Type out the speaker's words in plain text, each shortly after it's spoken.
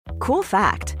Cool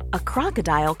fact, a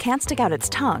crocodile can't stick out its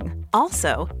tongue.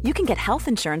 Also, you can get health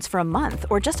insurance for a month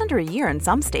or just under a year in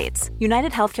some states.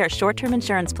 United Healthcare short-term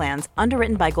insurance plans,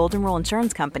 underwritten by Golden Rule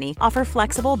Insurance Company, offer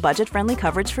flexible, budget-friendly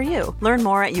coverage for you. Learn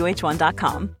more at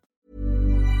uh1.com.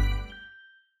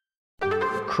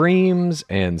 Creams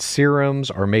and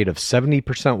serums are made of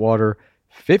 70% water,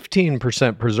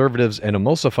 15% preservatives and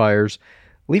emulsifiers,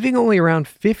 leaving only around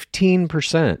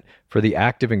 15% for the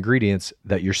active ingredients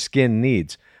that your skin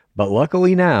needs. But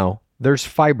luckily now, there's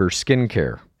fiber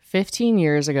skincare. 15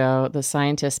 years ago, the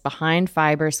scientists behind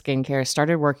fiber skincare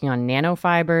started working on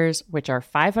nanofibers, which are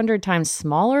 500 times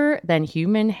smaller than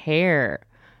human hair.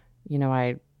 You know,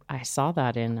 I saw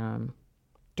that in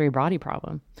Three Body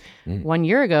Problem. 1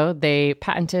 year ago, they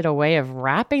patented a way of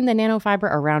wrapping the nanofiber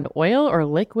around oil or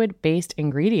liquid-based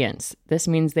ingredients. This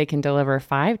means they can deliver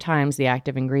 5 times the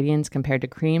active ingredients compared to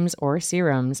creams or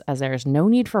serums, as there is no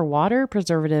need for water,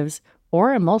 preservatives,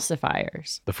 or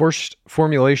emulsifiers. The first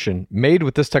formulation made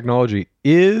with this technology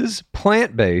is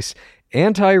plant-based,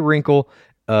 anti-wrinkle.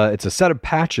 It's a set of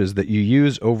patches that you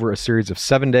use over a series of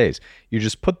 7 days. You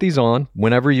just put these on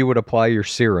whenever you would apply your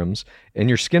serums, and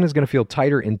your skin is going to feel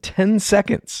tighter in 10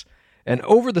 seconds. And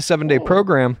over the 7-day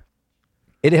program,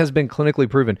 it has been clinically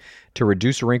proven to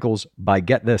reduce wrinkles by,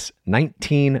 get this,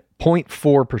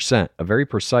 19.4%, a very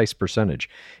precise percentage.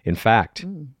 In fact,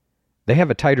 they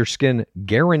have a tighter skin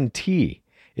guarantee.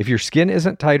 If your skin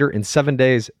isn't tighter in 7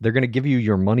 days, they're going to give you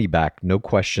your money back, no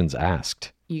questions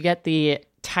asked. You get the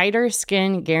tighter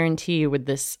skin guarantee with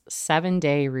this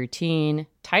 7-day routine.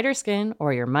 Tighter skin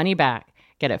or your money back.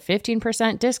 Get a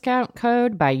 15% discount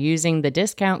code by using the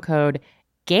discount code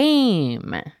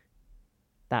GAME.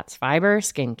 That's Fiber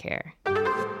Skincare.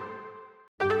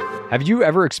 Have you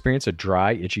ever experienced a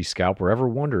dry, itchy scalp or ever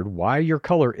wondered why your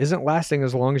color isn't lasting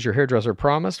as long as your hairdresser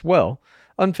promised? Well,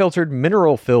 unfiltered,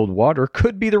 mineral-filled water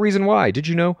could be the reason why. Did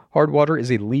you know hard water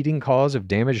is a leading cause of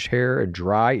damaged hair and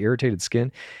dry, irritated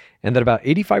skin? And that about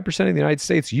 85% of the United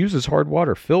States uses hard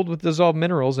water filled with dissolved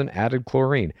minerals and added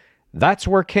chlorine. That's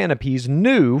where Canopy's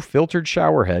new filtered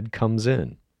shower head comes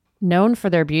in. Known for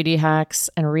their beauty hacks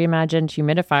and reimagined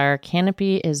humidifier,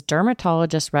 Canopy is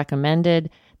dermatologist recommended.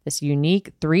 This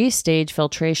unique 3-stage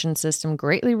filtration system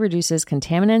greatly reduces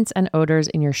contaminants and odors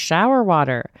in your shower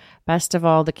water. Best of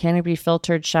all, the Canopy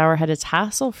filtered shower head is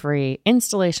hassle-free,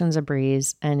 installation's a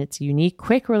breeze, and its unique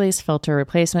quick-release filter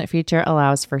replacement feature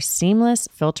allows for seamless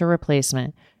filter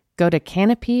replacement. Go to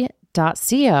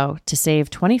canopy.co to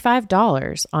save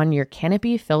 $25 on your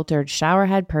Canopy filtered shower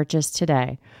head purchase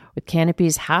today with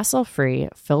Canopy's hassle-free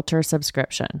filter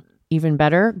subscription. Even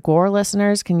better, Gore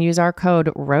listeners can use our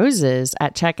code ROSES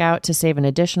at checkout to save an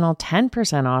additional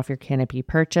 10% off your Canopy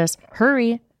purchase.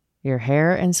 Hurry, your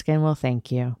hair and skin will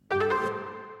thank you.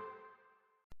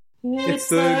 It's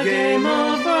the Game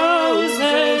of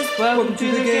Roses. Welcome to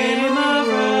the Game of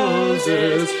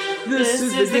Roses. This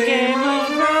is the Game of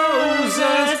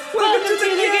Roses. Welcome to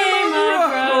the Game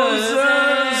of Roses.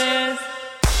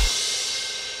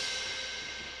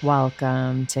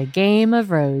 Welcome to Game of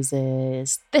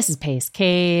Roses. This is Pace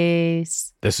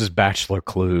Case. This is Bachelor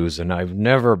Clues, and I've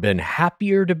never been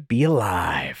happier to be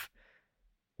alive.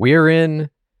 We are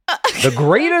in the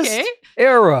greatest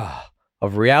era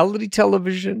of reality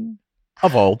television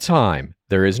of all time.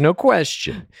 There is no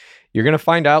question. You're going to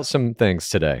find out some things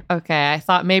today. Okay, I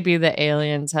thought maybe the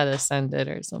aliens had ascended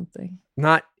or something.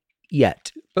 Not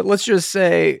yet, but let's just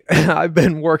say I've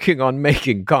been working on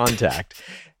making contact.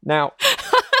 Now...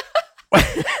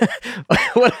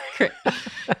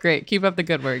 Great. Keep up the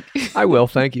good work. I will.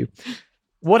 Thank you.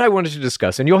 What I wanted to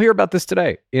discuss, and you'll hear about this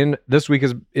today in this week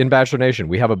is in Bachelor Nation.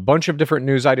 We have a bunch of different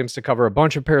news items to cover, a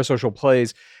bunch of parasocial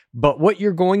plays, but what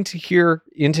you're going to hear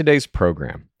in today's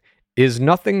program is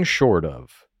nothing short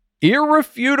of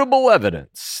irrefutable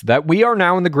evidence that we are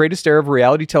now in the greatest era of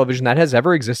reality television that has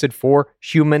ever existed for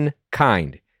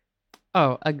humankind.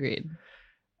 Oh, agreed.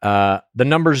 The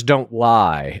numbers don't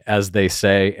lie, as they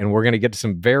say, and we're going to get to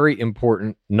some very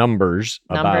important numbers.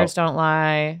 Numbers don't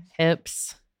lie.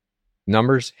 Hips.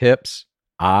 Numbers, hips,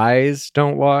 eyes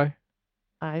don't lie.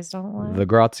 Eyes don't lie. The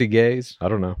Grazie gaze. I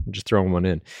don't know. I'm just throwing one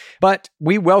in. But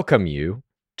we welcome you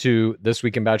to This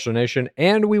Week in Bachelor Nation,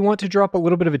 and we want to drop a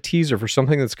little bit of a teaser for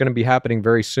something that's going to be happening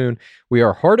very soon. We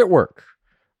are hard at work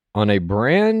on a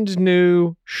brand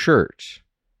new shirt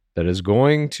that is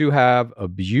going to have a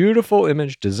beautiful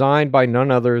image designed by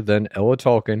none other than Ella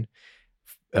Tolkien,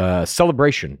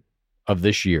 celebration of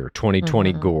this year,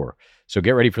 2020 Gore. So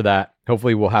get ready for that.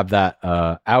 Hopefully we'll have that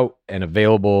out and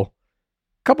available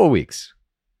a couple of weeks,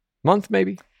 month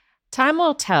maybe. Time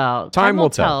will tell. Time will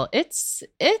tell. It's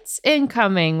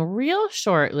incoming real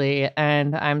shortly,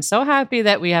 and I'm so happy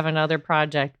that we have another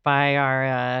project by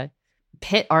our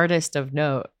pit artist of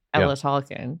note, Ella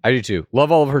Tolkien. I do too.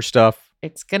 Love all of her stuff.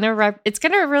 This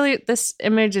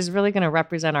image is really gonna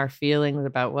represent our feelings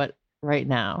about what right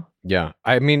now. Yeah,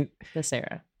 I mean, this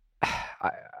era.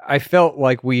 I felt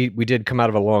like we did come out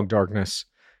of a long darkness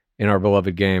in our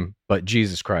beloved game, but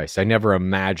Jesus Christ, I never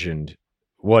imagined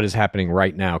what is happening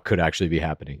right now could actually be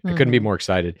happening. I couldn't be more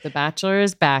excited. The Bachelor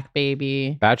is back,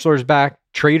 baby. Bachelor's back.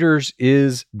 Traitors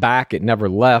is back. It never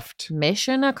left.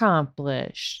 Mission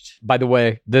accomplished. By the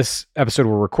way, this episode,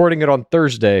 we're recording it on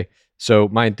Thursday, so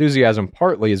my enthusiasm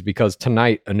partly is because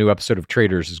tonight a new episode of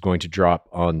Traitors is going to drop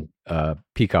on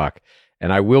Peacock,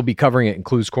 and I will be covering it in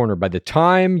Clues Corner. By the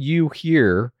time you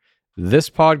hear this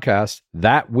podcast,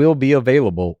 that will be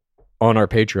available on our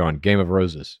Patreon, Game of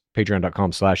Roses,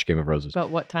 patreon.com/Game of Roses. But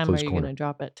what time are you going to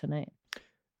drop it tonight?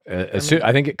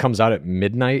 I think it comes out at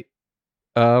midnight.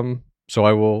 So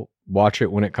I will watch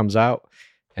it when it comes out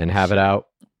and have it out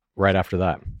right after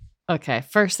that. Okay.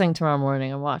 First thing tomorrow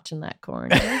morning, I'm watching that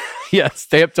corner. Yeah.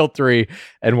 Stay up till 3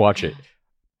 and watch it.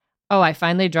 Oh, I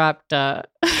finally dropped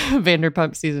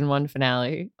Vanderpump season 1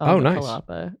 finale. On nice.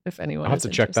 Palapa, if anyone I'll have to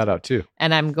check that out too.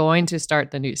 And I'm going to start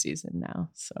the new season now.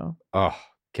 So. Oh,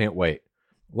 can't wait.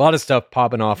 A lot of stuff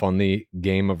popping off on the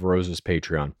Game of Roses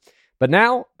Patreon. But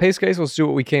now, Pace Case, let's do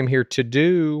what we came here to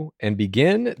do and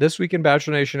begin this week in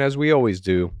Bachelor Nation, as we always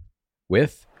do,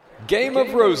 with Game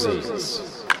of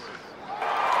Roses.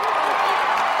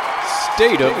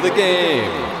 State of the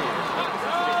Game.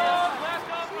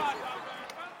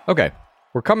 Okay,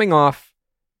 we're coming off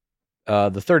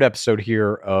the third episode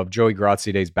here of Joey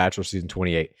Graziadei's Bachelor Season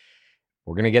 28.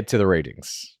 We're going to get to the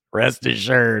ratings. Rest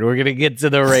assured, we're going to get to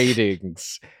the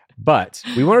ratings. But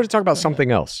we wanted to talk about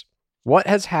something else. What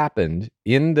has happened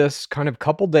in this kind of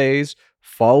couple days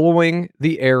following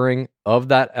the airing of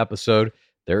that episode?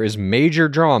 There is major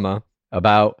drama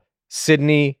about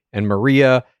Sydney and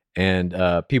Maria, and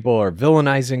people are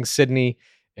villainizing Sydney,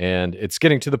 and it's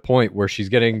getting to the point where she's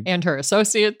getting... And her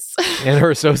associates. And her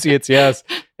associates, yes.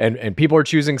 And people are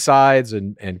choosing sides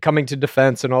and coming to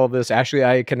defense and all of this. Ashley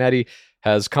Iaconetti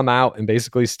has come out and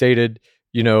basically stated,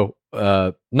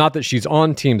 not that she's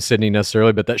on Team Sydney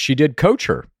necessarily, but that she did coach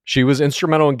her. She was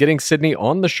instrumental in getting Sydney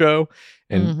on the show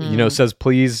and, says,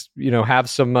 please, have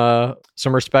some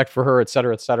respect for her, et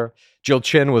cetera, et cetera. Jill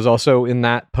Chin was also in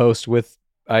that post with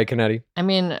Iaconetti. I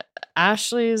mean,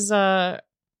 Ashley's, her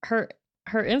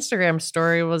Instagram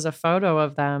story was a photo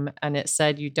of them, and it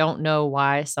said, you don't know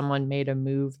why someone made a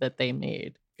move that they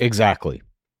made. Exactly.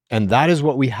 And that is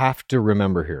what we have to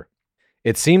remember here.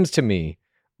 It seems to me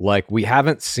like we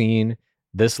haven't seen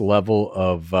this level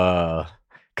of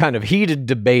kind of heated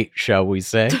debate, shall we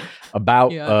say,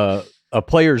 about a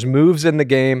player's moves in the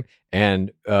game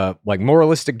and like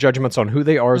moralistic judgments on who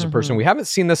they are as a person. We haven't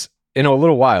seen this in a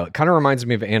little while. It kind of reminds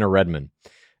me of Anna Redmond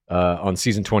on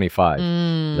season 25,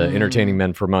 the Entertaining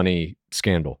Men for Money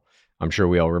scandal. I'm sure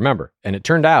we all remember. And it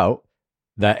turned out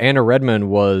that Anna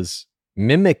Redmond was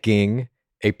mimicking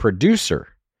a producer.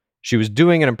 She was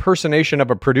doing an impersonation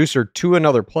of a producer to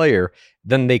another player.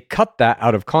 Then they cut that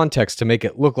out of context to make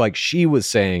it look like she was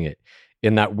saying it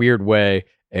in that weird way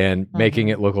and making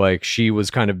it look like she was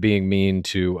kind of being mean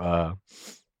to...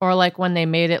 Or like when they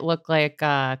made it look like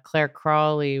Claire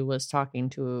Crawley was talking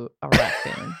to a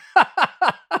raccoon.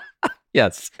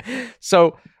 Yes.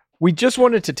 So we just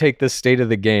wanted to take this state of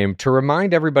the game to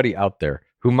remind everybody out there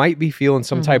who might be feeling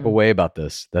some type of way about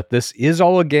this, that this is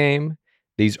all a game.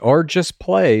 These are just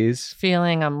plays.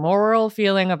 Feeling a moral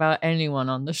feeling about anyone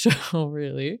on the show,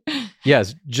 really.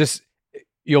 Yes, just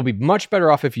you'll be much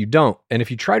better off if you don't. And if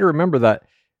you try to remember that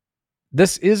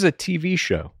this is a TV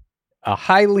show, a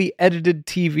highly edited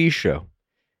TV show,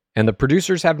 and the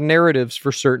producers have narratives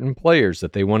for certain players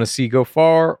that they want to see go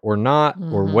far or not,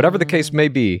 or whatever the case may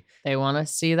be. They want to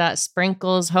see that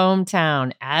Sprinkles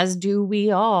hometown, as do we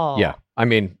all. Yeah. I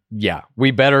mean, yeah, we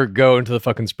better go into the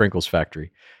fucking Sprinkles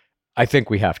factory. I think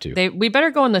we have to. We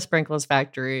better go in the Sprinkles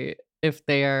factory if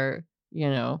they are,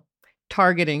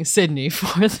 targeting Sydney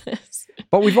for this.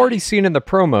 But we've already seen in the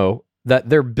promo that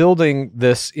they're building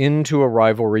this into a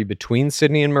rivalry between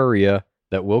Sydney and Maria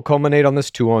that will culminate on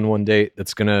this 2-on-1 date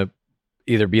that's going to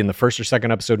either be in the first or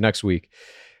second episode next week.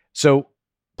 So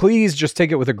please just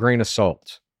take it with a grain of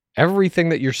salt. Everything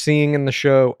that you're seeing in the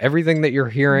show, everything that you're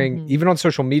hearing, even on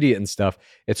social media and stuff,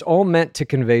 it's all meant to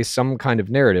convey some kind of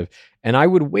narrative. And I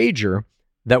would wager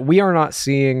that we are not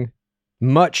seeing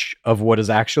much of what is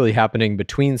actually happening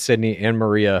between Sydney and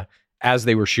Maria as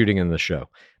they were shooting in the show.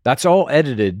 That's all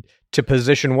edited to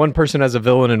position one person as a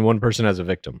villain and one person as a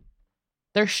victim.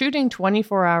 they're shooting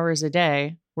 24 hours a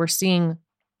day. We're seeing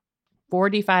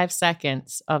 45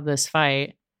 seconds of this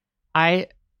fight.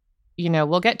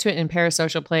 We'll get to it in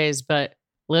Parasocial Plays, but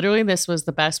literally this was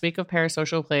the best week of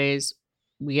Parasocial Plays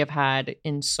we have had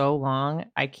in so long.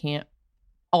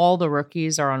 All the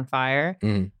rookies are on fire.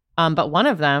 But one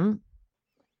of them,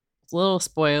 little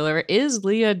spoiler, is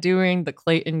Leah doing the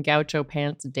Clayton Gaucho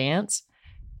Pants dance.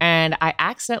 And I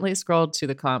accidentally scrolled to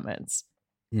the comments,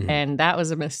 and that was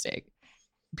a mistake.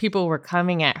 People were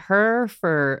coming at her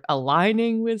for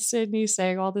aligning with Sydney,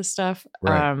 saying all this stuff.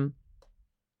 Right.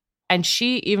 And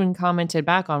she even commented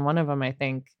back on one of them, I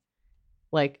think,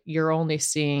 like, you're only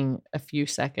seeing a few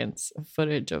seconds of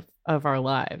footage of our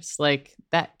lives. Like,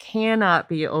 that cannot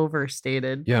be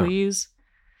overstated. Yeah. Please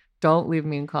don't leave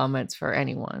me in comments for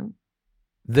anyone.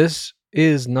 This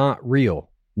is not real.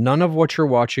 None of what you're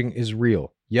watching is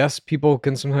real. Yes, people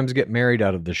can sometimes get married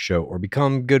out of this show or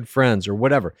become good friends or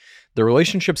whatever. The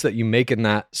relationships that you make in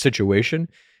that situation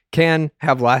can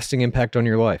have lasting impact on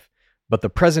your life. But the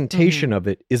presentation of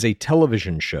it is a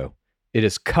television show. It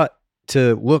is cut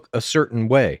to look a certain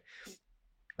way.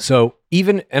 So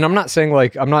and I'm not saying,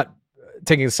 like, I'm not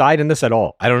taking a side in this at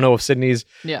all. I don't know if Sydney's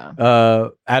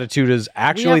attitude is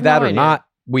actually that or not.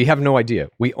 We have no idea.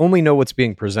 We only know what's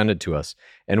being presented to us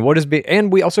and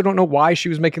and we also don't know why she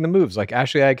was making the moves, like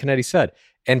Ashley Iaconetti said.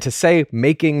 And to say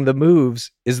making the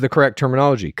moves is the correct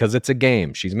terminology because it's a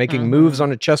game. She's making moves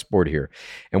on a chessboard here.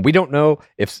 And we don't know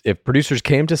if producers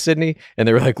came to Sydney and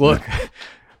they were like, look,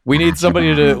 we need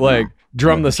somebody to, like,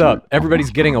 drum this up.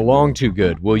 Everybody's getting along too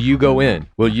good. Will you go in?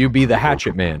 Will you be the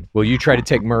hatchet man? Will you try to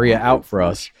take Maria out for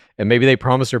us? And maybe they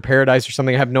promised her paradise or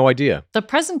something. I have no idea. The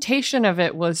presentation of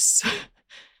it was...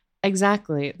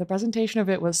 Exactly. The presentation of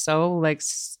it was so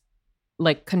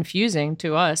like confusing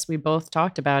to us. We both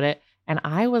talked about it. And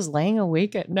I was laying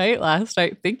awake at night last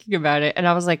night thinking about it. And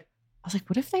I was like,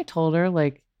 what if they told her,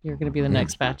 like, you're going to be the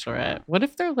next Bachelorette? What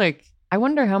if they're like, I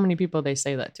wonder how many people they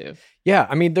say that to. Yeah.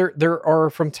 I mean, there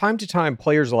are from time to time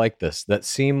players like this that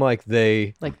seem like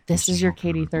this is your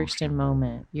Katie Thurston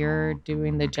moment. You're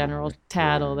doing the general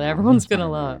tattle that everyone's going to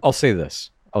love. I'll say this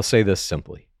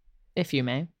simply. If you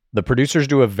may. The producers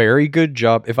do a very good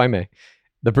job, if I may.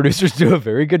 The producers do a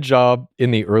very good job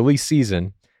in the early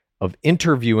season of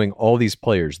interviewing all these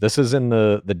players. This is in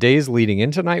the days leading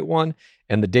into night one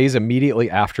and the days immediately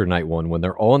after night one when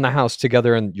they're all in the house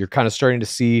together and you're kind of starting to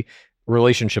see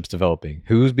relationships developing.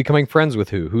 Who's becoming friends with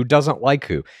who doesn't like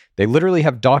who. They literally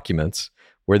have documents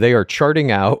where they are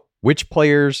charting out which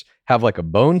players have, like, a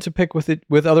bone to pick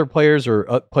with other players or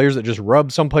players that just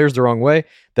rub some players the wrong way.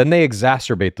 Then they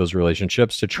exacerbate those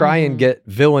relationships to try and get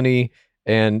villainy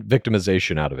and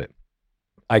victimization out of it.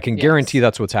 I can guarantee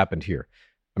that's what's happened here.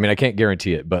 I mean, I can't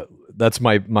guarantee it, but that's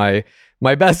my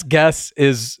best guess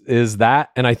is that,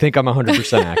 and I think I'm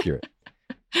 100% accurate.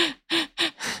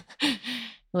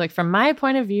 Like, from my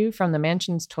point of view, from the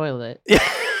mansion's toilet,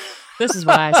 this is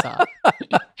what I saw.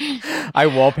 I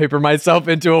wallpaper myself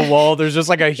into a wall. There's just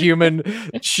like a human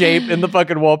shape in the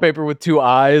fucking wallpaper with two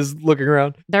eyes looking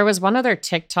around. There was one other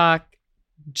TikTok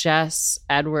Jess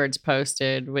Edwards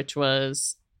posted, which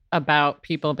was about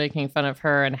people making fun of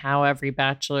her and how every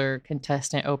Bachelor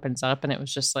contestant opens up. And it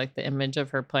was just like the image of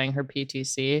her playing her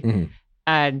PTC.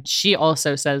 And she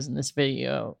also says in this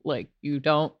video, like, you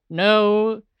don't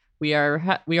know, we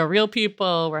are real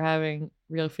people. We're having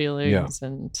real feelings.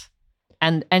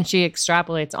 And she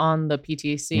extrapolates on the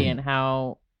PTC and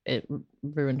how it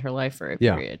ruined her life for a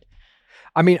period.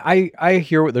 I mean, I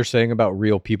hear what they're saying about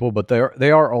real people, but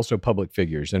they are also public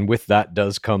figures. And with that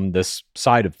does come this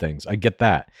side of things. I get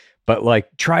that. But,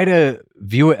 like, try to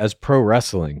view it as pro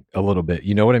wrestling a little bit.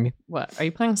 You know what I mean? What? Are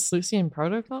you playing Slucian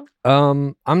Protocol?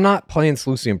 I'm not playing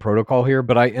Slucian Protocol here,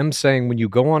 but I am saying when you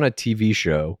go on a TV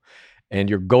show and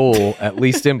your goal, at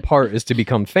least in part, is to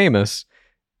become famous,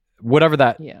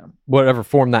 whatever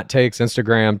form that takes,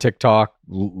 Instagram, TikTok,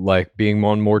 like being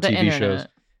on more TV shows.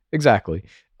 Exactly.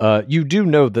 You do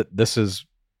know that this is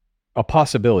a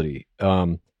possibility.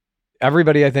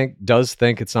 Everybody, I think, does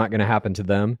think it's not going to happen to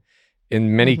them.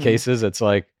 In many cases, it's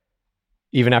like,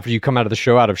 even after you come out of the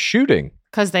show, out of shooting.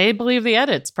 Because they believe the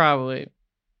edits, probably.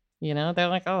 You know, they're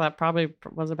like, oh, that probably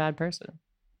was a bad person.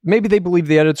 Maybe they believe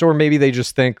the edits, or maybe they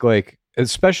just think, like,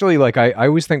 especially, like, I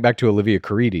always think back to Olivia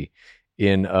Caridi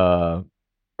in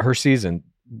her season,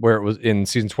 where it was in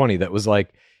season 20, that was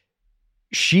like,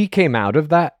 she came out of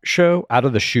that show, out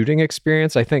of the shooting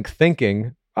experience, I think,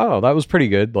 thinking, oh, that was pretty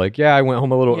good. Like, yeah, I went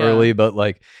home a little early, but,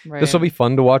 like, this will be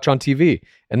fun to watch on TV.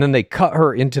 And then they cut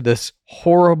her into this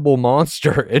horrible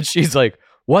monster. And she's like,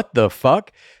 what the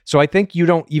fuck? So I think you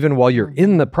don't, even while you're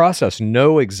in the process,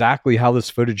 know exactly how this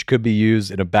footage could be used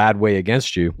in a bad way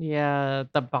against you. Yeah,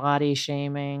 the body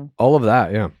shaming. All of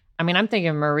that, yeah. I mean, I'm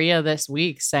thinking Maria this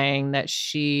week saying that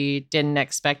she didn't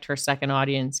expect her second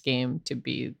audience game to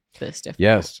be this difficult.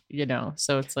 Yes. You know,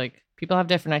 so it's like people have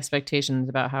different expectations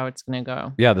about how it's going to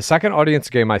go. Yeah, the second audience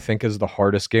game, I think, is the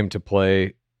hardest game to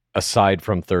play aside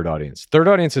from third audience. Third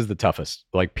audience is the toughest.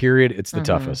 Like, period, it's the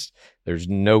toughest. There's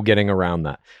no getting around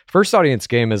that. First audience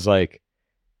game is like,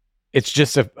 it's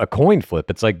just a coin flip.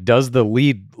 It's like, does the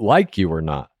lead like you or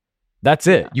not? That's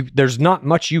it. There's not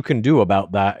much you can do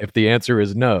about that if the answer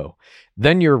is no.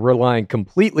 Then you're relying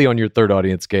completely on your third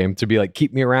audience game to be like,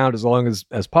 keep me around as long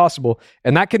as possible.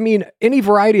 And that can mean any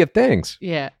variety of things.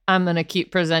 Yeah, I'm going to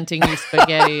keep presenting you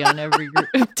spaghetti on every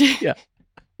group day. Yeah.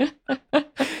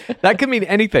 That could mean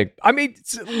anything. I mean,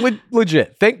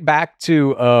 legit. Think back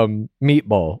to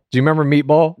Meatball. Do you remember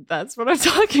Meatball? That's what I'm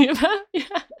talking about. Yeah.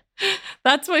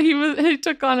 That's what he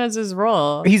took on as his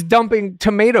role. He's dumping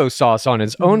tomato sauce on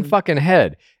his own fucking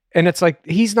head. And it's like,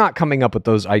 he's not coming up with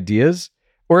those ideas.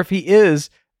 Or if he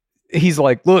is, he's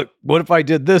like, look, what if I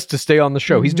did this to stay on the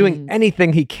show? He's doing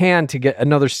anything he can to get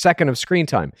another second of screen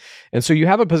time. And so you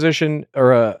have a position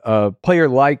or a player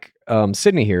like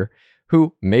Sydney here,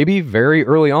 who maybe very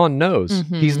early on knows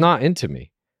he's not into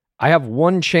me. I have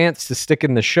one chance to stick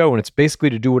in the show, and it's basically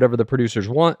to do whatever the producers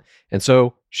want. And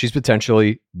so she's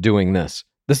potentially doing this.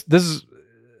 This is,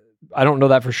 I don't know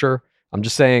that for sure. I'm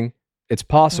just saying it's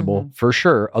possible for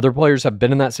sure. Other players have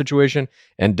been in that situation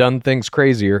and done things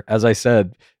crazier. As I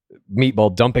said,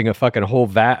 Meatball dumping a fucking whole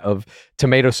vat of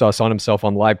tomato sauce on himself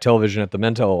on live television at the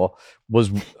Mental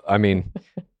was, I mean,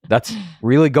 that's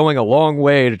really going a long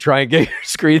way to try and get your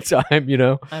screen time, you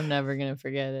know? I'm never going to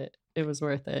forget it. It was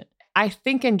worth it. I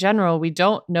think in general, we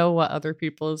don't know what other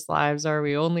people's lives are.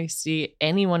 We only see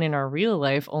anyone in our real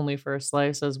life only for a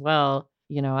slice as well.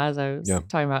 You know, as I was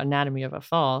talking about Anatomy of a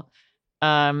Fall.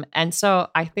 And so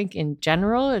I think in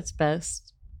general, it's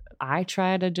best I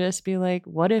try to just be like,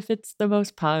 what if it's the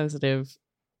most positive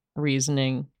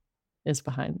reasoning is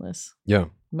behind this? Yeah.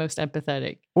 Most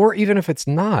empathetic. Or even if it's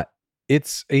not,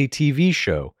 it's a TV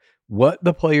show. What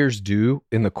the players do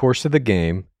in the course of the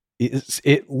game is,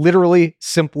 it literally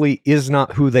simply is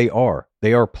not who they are.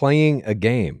 They are playing a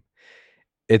game.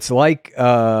 It's like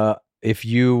if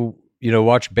you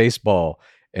watch baseball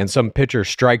and some pitcher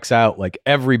strikes out like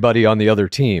everybody on the other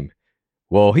team.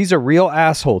 Well, he's a real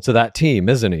asshole to that team,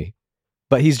 isn't he?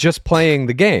 But he's just playing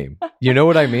the game. You know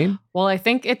what I mean? Well, I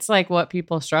think it's like what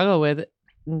people struggle with,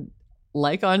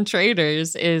 like on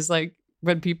Traders, is like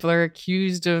when people are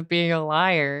accused of being a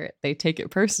liar, they take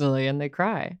it personally and they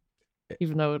cry,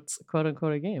 even though it's quote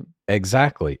unquote a game.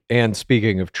 Exactly. And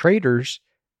speaking of Traders,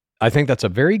 I think that's a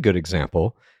very good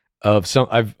example of some.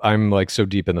 I'm like so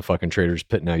deep in the fucking Traders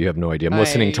pit now. You have no idea. I'm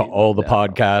listening to all the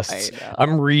podcasts.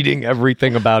 I'm reading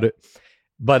everything about it.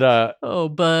 But oh,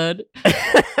 bud.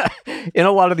 In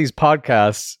a lot of these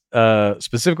podcasts,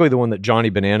 specifically the one that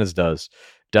Johnny Bananas does,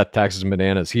 Death, Taxes, and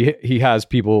Bananas, he has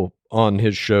people on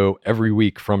his show every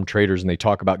week from Traders, and they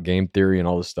talk about game theory and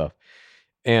all this stuff.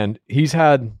 And he's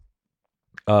had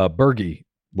Bergie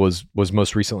was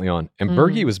most recently on, and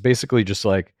Bergie was basically just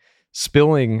like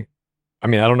spilling. I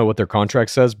mean, I don't know what their contract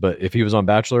says, but if he was on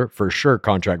Bachelor, for sure,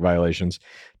 contract violations,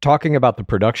 talking about the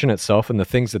production itself and the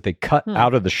things that they cut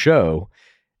out of the show.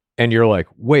 And you're like,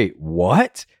 wait,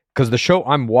 what? Because the show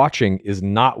I'm watching is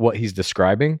not what he's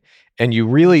describing. And you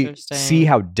really see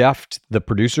how deft the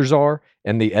producers are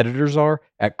and the editors are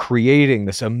at creating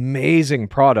this amazing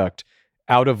product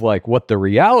out of like what the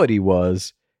reality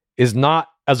was is not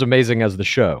as amazing as the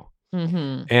show.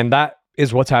 And that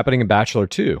is what's happening in Bachelor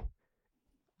too.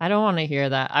 I don't want to hear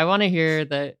that. I want to hear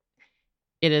that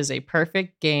it is a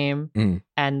perfect game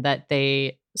and that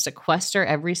they sequester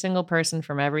every single person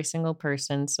from every single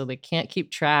person so they can't keep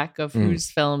track of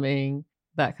who's filming,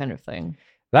 that kind of thing.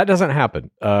 That doesn't happen.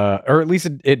 Or at least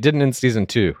it didn't in season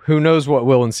 2. Who knows what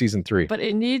will in season 3. But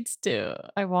it needs to.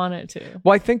 I want it to.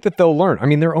 Well, I think that they'll learn. I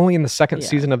mean, they're only in the second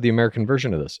season of the American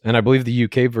version of this. And I believe the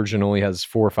UK version only has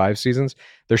 4 or 5 seasons.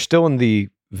 They're still in the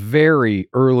very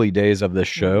early days of this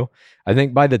show. I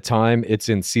think by the time it's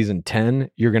in season 10,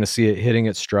 you're going to see it hitting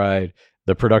its stride.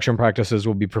 The production practices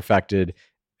will be perfected.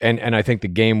 And I think the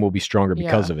game will be stronger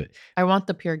because of it. I want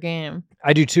the pure game.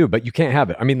 I do too, but you can't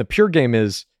have it. I mean, the pure game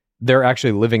is they're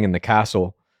actually living in the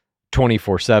castle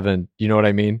 24/7. You know what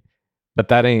I mean? But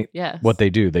that ain't what they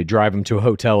do. They drive them to a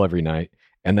hotel every night.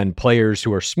 And then players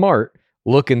who are smart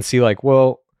look and see like,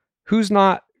 well, who's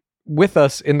not with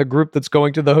us in the group that's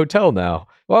going to the hotel now?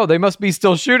 Well, they must be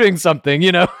still shooting something,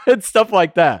 you know, and stuff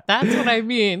like that. That's what I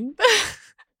mean.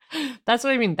 That's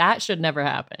what I mean. That should never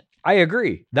happen. I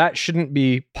agree. That shouldn't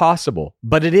be possible,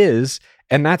 but it is.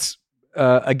 And that's,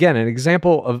 again, an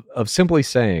example of simply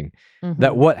saying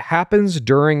that what happens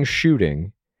during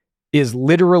shooting is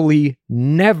literally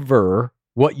never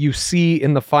what you see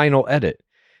in the final edit.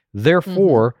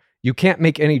 Therefore, you can't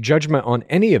make any judgment on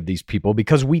any of these people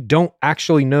because we don't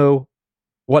actually know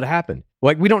what happened.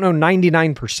 Like, we don't know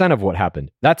 99% of what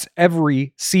happened. That's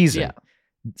every season. Yeah.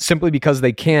 Simply because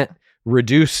they can't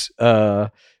reduce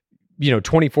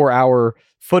 24-hour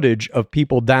footage of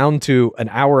people down to an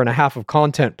hour and a half of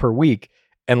content per week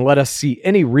and let us see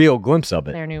any real glimpse of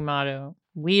it. Their new motto.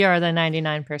 We are the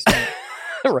 99%.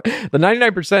 The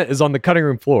 99% is on the cutting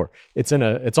room floor. It's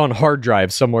on hard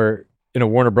drive somewhere in a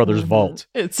Warner Brothers vault.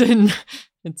 It's in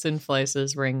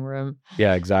Fleiss's ring room.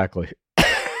 Yeah, exactly.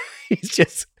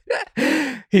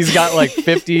 He's got like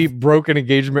 50 broken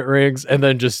engagement rings and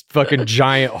then just fucking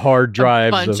giant hard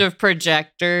drives. A bunch of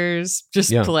projectors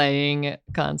just playing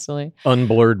constantly.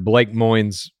 Unblurred Blake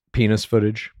Moynes penis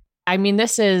footage. I mean,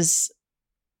 this is,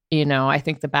 I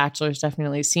think The Bachelor is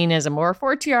definitely seen as a more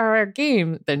 14-hour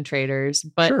game than Traitors,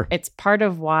 but it's part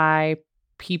of why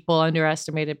people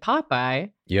underestimated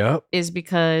Popeye. Yep. Is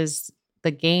because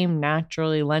the game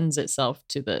naturally lends itself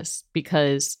to this.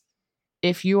 Because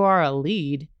if you are a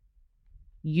lead,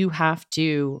 you have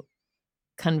to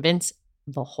convince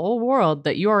the whole world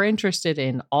that you are interested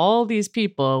in all these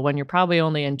people when you're probably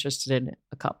only interested in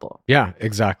a couple. Yeah,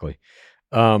 exactly.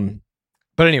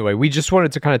 But anyway, we just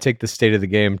wanted to kind of take the state of the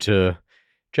game to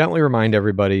gently remind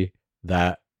everybody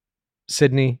that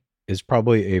Sydney is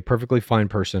probably a perfectly fine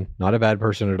person, not a bad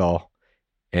person at all,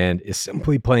 and is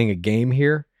simply playing a game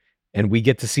here. And we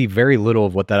get to see very little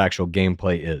of what that actual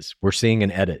gameplay is. We're seeing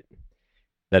an edit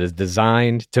that is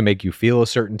designed to make you feel a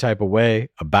certain type of way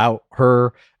about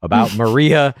her, about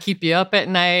Maria. Keep you up at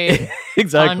night.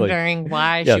 Exactly. Wondering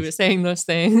why she was saying those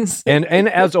things. And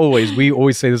as always, we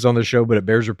always say this on the show, but it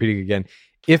bears repeating again.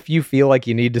 If you feel like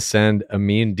you need to send a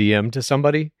mean DM to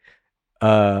somebody,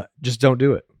 just don't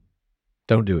do it.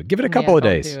 Don't do it. Give it a couple of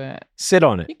days. Sit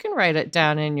on it. You can write it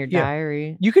down in your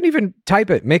diary. You can even type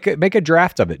it. Make a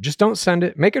draft of it. Just don't send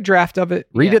it. Make a draft of it.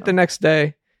 Read it the next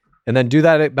day. And then do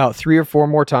that about 3 or 4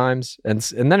 more times. And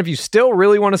then if you still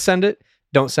really want to send it,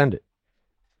 don't send it.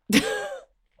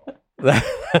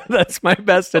 That's my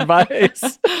best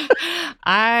advice.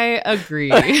 I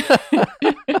agree.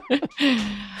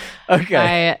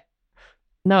 Okay.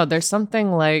 No, there's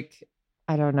something like,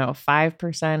 I don't know, 5%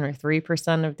 or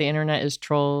 3% of the internet is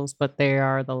trolls, but they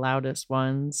are the loudest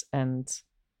ones. And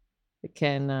we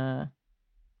can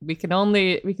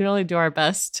only do our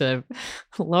best to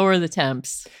lower the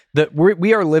temps.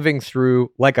 We are living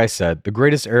through, like I said, the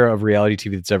greatest era of reality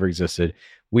TV that's ever existed.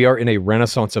 We are in a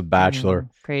renaissance of Bachelor.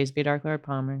 Praise be Dark Lord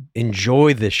Palmer.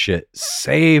 Enjoy this shit.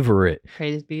 Savor it.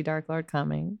 Praise be Dark Lord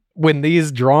coming. When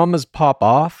these dramas pop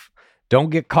off, don't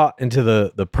get caught into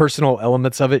the personal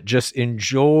elements of it. Just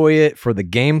enjoy it for the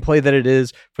gameplay that it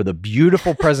is, for the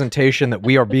beautiful presentation that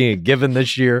we are being given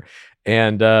this year.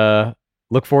 And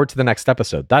look forward to the next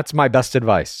episode. That's my best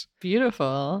advice.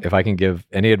 Beautiful. If I can give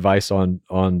any advice on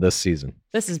this season.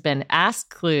 This has been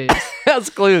Ask Clues.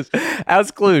 Ask Clues.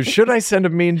 Ask Clues. Should I send a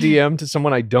mean DM to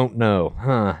someone I don't know?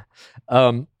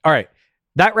 All right.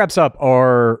 That wraps up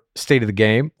our state of the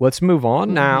game. Let's move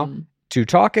on now to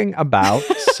talking about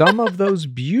some of those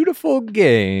beautiful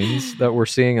gains that we're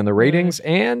seeing in the ratings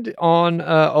and on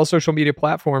all social media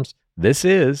platforms. This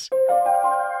is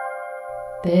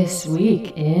This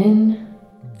Week in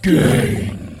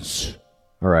Gains.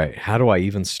 All right. How do I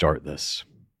even start this?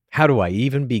 How do I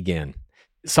even begin?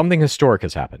 Something historic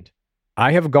has happened.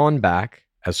 I have gone back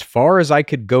as far as I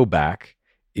could go back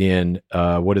in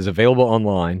what is available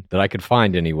online that I could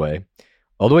find anyway,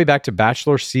 all the way back to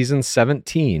Bachelor season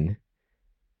 17.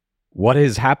 What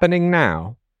is happening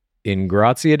now in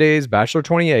Grazia Days Bachelor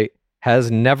 28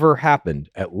 has never happened,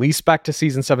 at least back to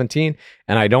season 17.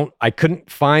 And I couldn't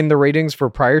find the ratings for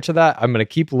prior to that. I'm going to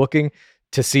keep looking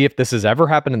to see if this has ever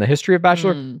happened in the history of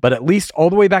Bachelor, but at least all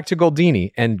the way back to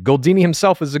Goldini, and Goldini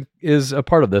himself is a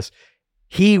part of this.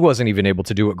 He wasn't even able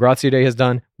to do what Grazia Day has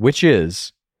done, which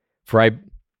is, for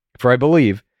I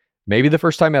believe, maybe the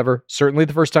first time ever, certainly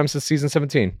the first time since season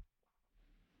 17,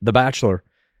 The Bachelor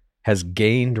has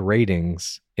gained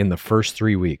ratings in the first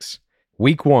 3 weeks.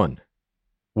 Week 1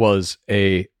 was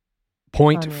a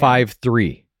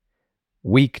 0.53.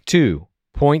 Week 2,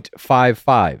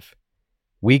 0.55.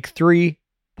 Week 3,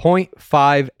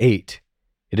 0.58.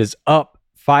 It is up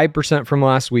 5% from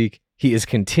last week. He is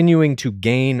continuing to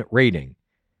gain rating.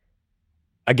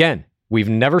 Again, we've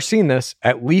never seen this,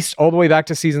 at least all the way back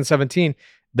to season 17.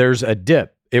 There's a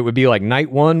dip. it would be like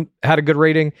night one had a good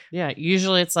rating. Yeah,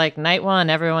 usually it's like night one,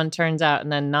 everyone turns out,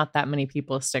 and then not that many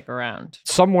people stick around.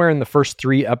 Somewhere in the first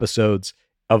 3 episodes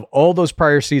of all those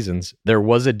prior seasons, there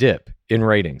was a dip in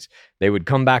ratings. They would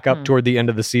come back up toward the end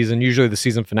of the season. Usually the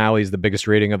season finale is the biggest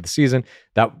rating of the season.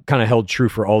 That kind of held true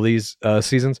for all these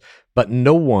seasons. But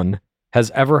no one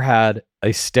has ever had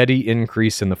a steady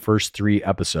increase in the first 3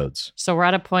 episodes. So we're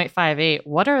at a 0.58.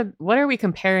 What are we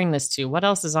comparing this to? What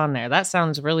else is on there? That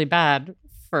sounds really bad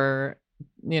for,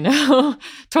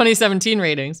 2017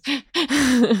 ratings.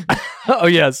 Oh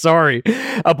yeah, sorry.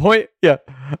 A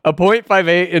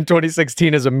 0.58 in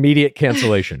 2016 is immediate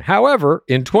cancellation. However,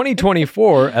 in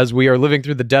 2024, as we are living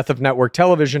through the death of network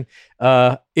television,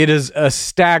 it is a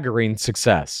staggering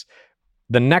success.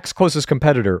 The next closest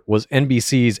competitor was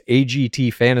NBC's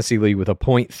AGT Fantasy League with a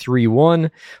 0.31,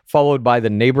 followed by The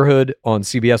Neighborhood on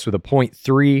CBS with a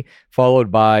 0.3, followed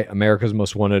by America's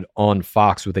Most Wanted on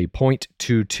Fox with a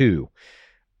 0.22.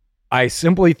 I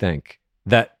simply think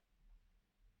that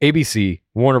ABC,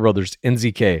 Warner Brothers,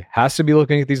 NZK has to be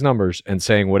looking at these numbers and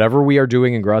saying whatever we are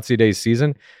doing in Grazie Day's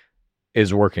season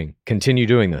is working. Continue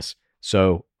doing this.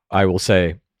 So I will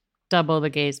say... double the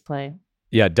gaze play.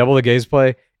 Yeah, double the gaze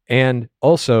play. And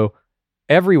also,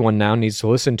 everyone now needs to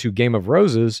listen to Game of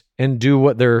Roses and do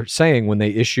what they're saying when they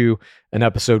issue an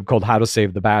episode called How to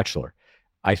Save the Bachelor.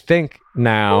 I think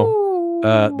now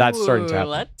that's starting to happen.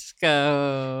 Let's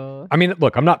go. I mean,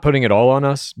 look, I'm not putting it all on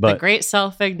us, but... the great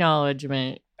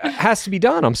self-acknowledgement. It has to be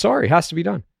done. I'm sorry. It has to be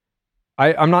done.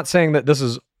 I'm not saying that this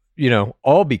is,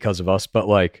 all because of us, but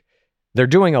like, they're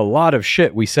doing a lot of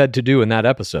shit we said to do in that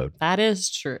episode. That is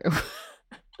true.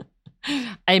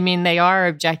 I mean, they are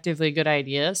objectively good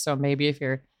ideas, so maybe if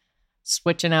you're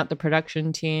switching out the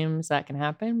production teams, that can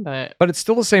happen, but it's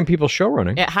still the same people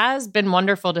showrunning. It has been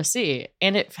wonderful to see,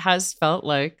 and it has felt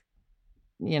like,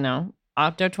 Opto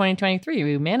 2023,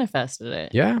 we manifested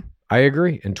it. Yeah, I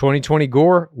agree. In 2020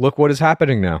 Gore, look what is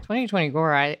happening now. 2020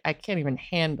 Gore, I can't even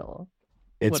handle.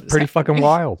 It's pretty fucking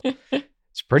wild.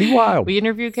 It's pretty wild. We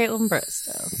interviewed Caitlin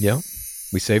Bristow. Yeah.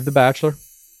 We saved The Bachelor.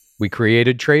 We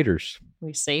created traitors.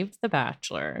 We saved The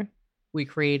Bachelor. We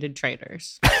created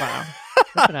traitors. Wow.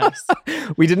 Look at us.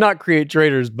 We did not create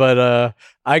traitors, but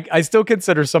I still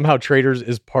consider somehow traitors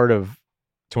is part of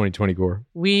 2020 Gore.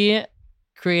 We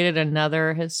created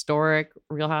another historic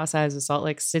Real Housewives of Salt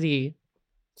Lake City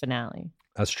finale.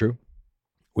 That's true.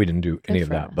 We didn't do any of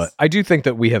that, us. but I do think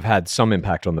that we have had some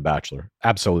impact on The Bachelor.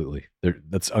 Absolutely.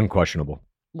 That's unquestionable.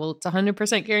 Well, it's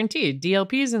 100% guaranteed.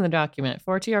 DLP's in the document.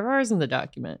 4 TRR's in the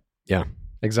document. Yeah.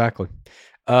 Exactly.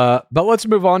 But let's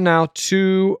move on now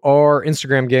to our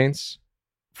Instagram gains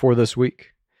for this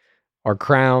week. Our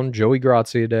crown, Joey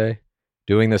Grazie Day,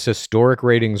 doing this historic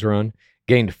ratings run,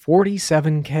 gained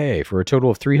 47K for a total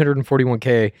of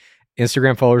 341K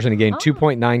Instagram followers, and he gained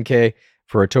 2.9K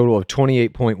for a total of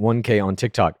 28.1K on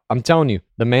TikTok. I'm telling you,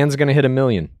 the man's going to hit 1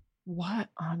 million. What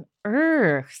on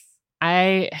earth?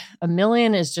 1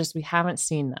 million is just, we haven't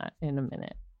seen that in a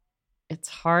minute. It's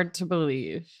hard to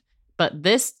believe. But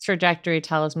this trajectory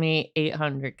tells me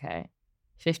 800K,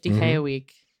 50K a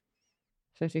week,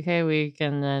 50K a week,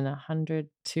 and then 100,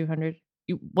 200.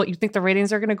 You think the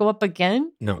ratings are going to go up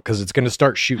again? No, because it's going to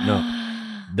start shooting up.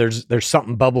 There's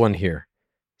something bubbling here.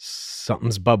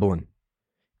 Something's bubbling.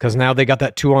 Because now they got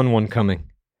that 2-on-1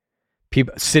 coming.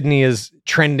 Sydney is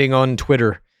trending on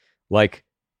Twitter. Like,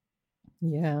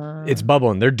 yeah, it's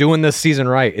bubbling. They're doing this season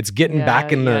right. It's getting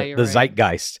back in the right.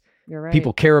 zeitgeist. You're right.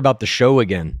 People care about the show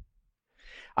again.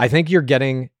 I think you're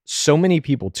getting so many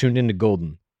people tuned into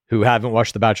Golden who haven't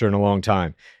watched The Bachelor in a long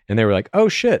time. And they were like, oh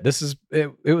shit,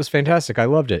 it was fantastic. I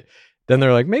loved it. Then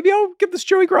they're like, maybe I'll give this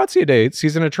Joey Grazie Day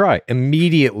season a try.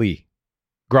 Immediately,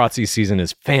 Grazie's season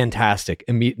is fantastic.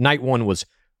 Night 1 was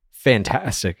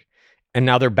fantastic. And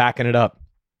now they're backing it up.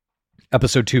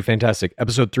 Episode 2, fantastic.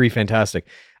 Episode 3, fantastic.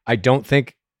 I don't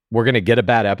think we're going to get a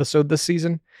bad episode this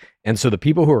season. And so the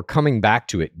people who are coming back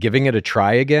to it, giving it a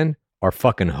try again, are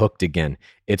fucking hooked again.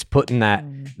 It's putting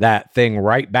that thing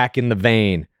right back in the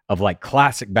vein of like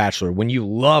classic Bachelor when you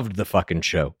loved the fucking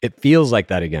show. It feels like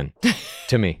that again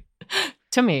to me.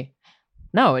 To me.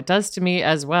 No, it does to me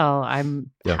as well. I'm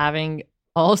having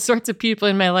all sorts of people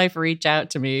in my life reach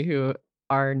out to me who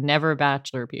are never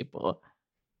Bachelor people.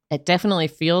 It definitely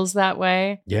feels that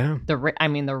way. Yeah. The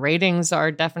ratings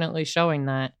are definitely showing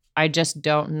that. I just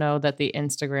don't know that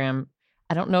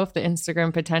I don't know if the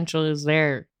Instagram potential is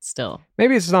there still.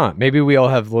 Maybe it's not. Maybe we all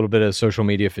have a little bit of social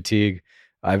media fatigue.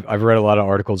 I've read a lot of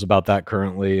articles about that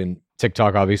currently, and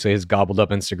TikTok obviously has gobbled up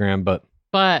Instagram,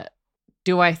 But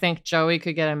do I think Joey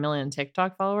could get 1 million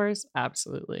TikTok followers?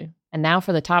 Absolutely. And now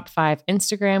for the top 5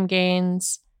 Instagram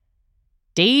gains.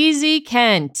 Daisy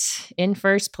Kent in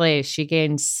first place. She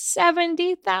gained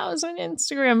 70,000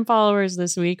 Instagram followers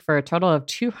this week for a total of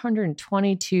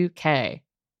 222K.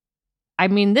 I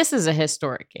mean, this is a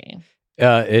historic gain.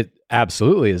 It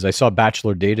absolutely is. I saw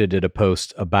Bachelor Data did a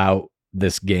post about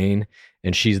this gain,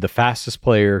 and she's the fastest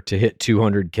player to hit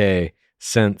 200K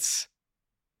since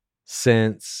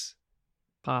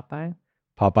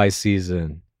Popeye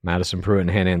season, Madison Pruitt and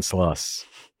Hannah Ann Sluss,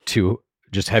 two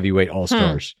just heavyweight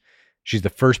all-stars. She's the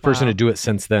first person to do it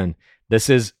since then. This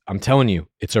is, I'm telling you,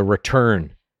 it's a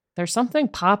return. There's something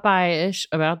Popeye-ish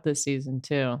about this season,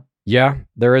 too. Yeah,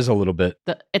 there is a little bit.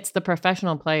 It's the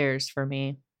professional players for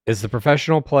me. It's the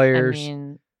professional players. I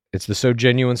mean, it's the so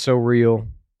genuine, so real.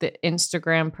 The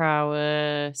Instagram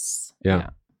prowess.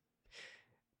 Yeah.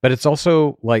 But it's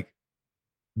also like,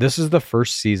 this is the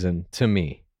first season to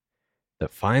me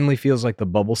that finally feels like the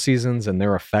bubble seasons and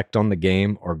their effect on the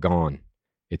game are gone.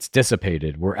 It's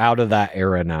dissipated. We're out of that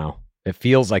era now. It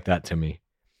feels like that to me.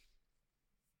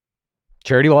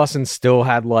 Charity Lawson still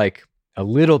had like a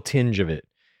little tinge of it,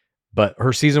 but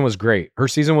her season was great. Her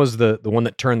season was the one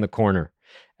that turned the corner.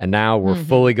 And now we're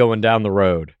fully going down the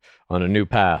road on a new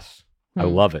path. I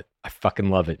love it. I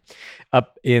fucking love it.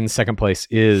 Up in second place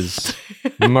is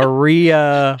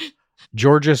Maria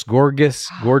Gorgeous.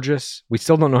 We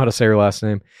still don't know how to say her last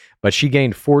name, but she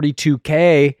gained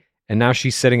 42K and now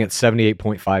she's sitting at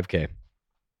 78.5K.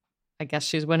 I guess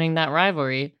she's winning that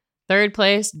rivalry. Third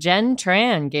place, Jen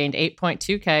Tran gained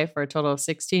 8.2K for a total of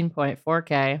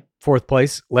 16.4K. Fourth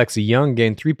place, Lexi Young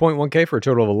gained 3.1K for a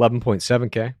total of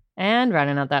 11.7K. And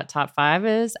rounding out that top five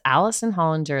is Allison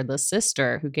Hollinger, the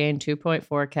sister, who gained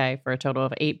 2.4K for a total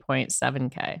of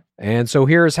 8.7K. And so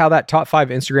here's how that top five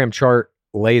Instagram chart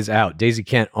lays out. Daisy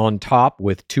Kent on top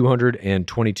with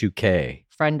 222K.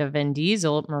 Friend of Vin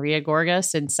Diesel, Maria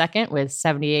Gorgas in second with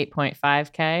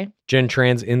 78.5K. Jen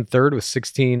Trans in third with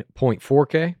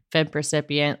 16.4K. Fifth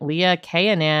recipient, Leah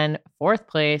K&N, fourth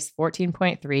place,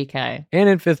 14.3K. And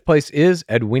in fifth place is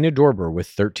Edwina Dorber with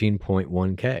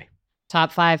 13.1K.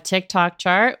 Top five TikTok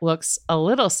chart looks a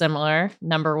little similar.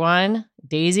 Number one,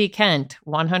 Daisy Kent,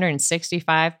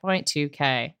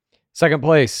 165.2K. Second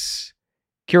place,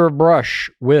 Kira Brush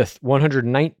with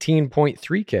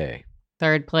 119.3K.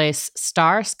 Third place,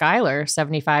 Star Skylar,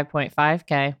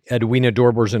 75.5K. Edwina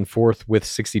Dorber's in fourth with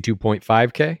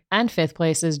 62.5K. And fifth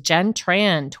place is Jen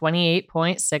Tran,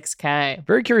 28.6K.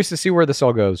 Very curious to see where this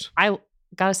all goes. I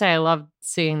gotta say, I love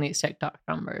seeing these TikTok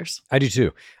numbers. I do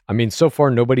too. I mean, so far,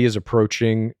 nobody is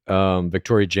approaching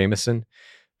Victoria Jameson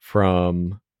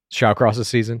from Shawcross's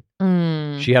season.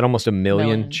 She had almost 1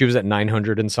 million. She was at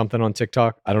 900 and something on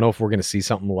TikTok. I don't know if we're going to see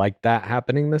something like that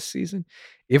happening this season.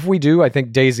 If we do, I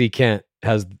think Daisy Kent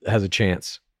has a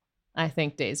chance. I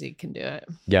think Daisy can do it.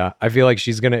 Yeah, I feel like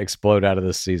she's going to explode out of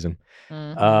this season,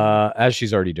 as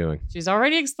she's already doing. She's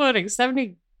already exploding.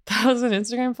 70,000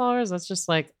 Instagram followers. That's just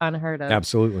like unheard of.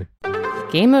 Absolutely.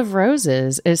 Game of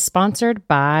Roses is sponsored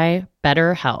by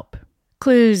BetterHelp.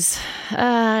 Clues.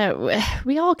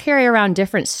 We all carry around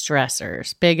different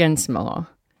stressors, big and small.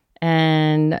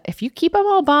 And if you keep them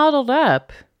all bottled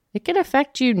up, it can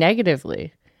affect you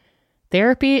negatively.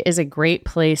 Therapy is a great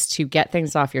place to get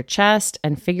things off your chest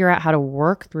and figure out how to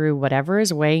work through whatever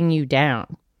is weighing you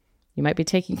down. You might be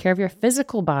taking care of your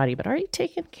physical body, but are you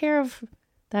taking care of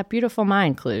that beautiful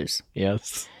mind, Clues?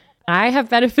 Yes. I have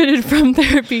benefited from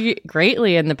therapy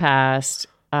greatly in the past.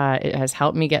 It has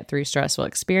helped me get through stressful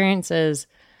experiences,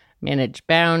 manage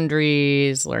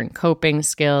boundaries, learn coping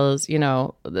skills. You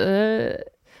know, the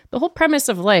whole premise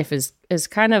of life is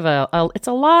kind of it's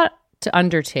a lot to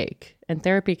undertake, and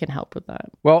therapy can help with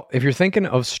that. Well, if you're thinking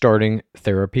of starting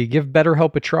therapy, give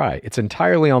BetterHelp a try. It's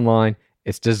entirely online.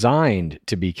 It's designed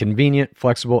to be convenient,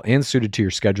 flexible, and suited to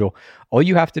your schedule. All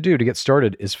you have to do to get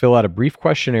started is fill out a brief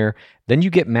questionnaire. Then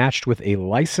you get matched with a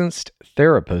licensed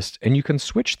therapist, and you can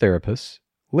switch therapists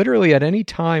literally at any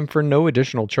time for no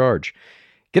additional charge.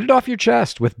 Get it off your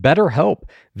chest with BetterHelp.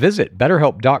 Visit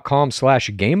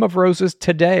BetterHelp.com/GameOfRoses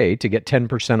today to get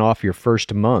 10% off your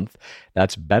first month.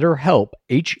 That's BetterHelp,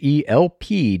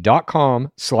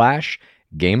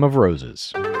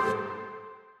 HELP.com/GameOfRoses.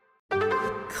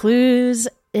 Clues.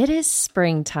 It is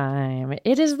springtime.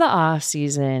 It is the off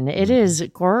season. It is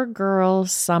girl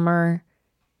summer.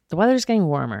 The weather's getting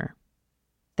warmer.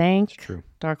 Thank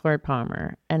Dark Lord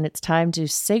Palmer. And it's time to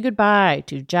say goodbye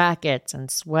to jackets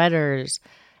and sweaters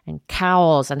and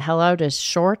cowls and hello to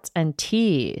shorts and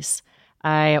tees.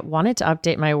 I wanted to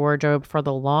update my wardrobe for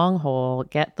the long haul,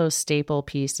 get those staple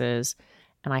pieces,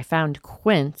 and I found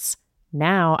Quince.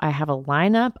 Now I have a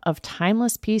lineup of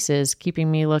timeless pieces keeping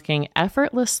me looking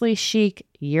effortlessly chic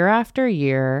year after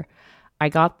year. I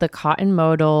got the cotton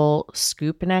modal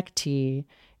scoop neck tee.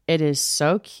 It is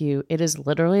so cute. It is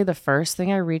literally the first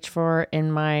thing I reach for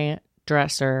in my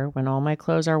dresser when all my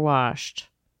clothes are washed.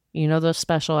 You know, those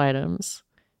special items.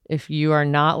 If you are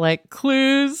not like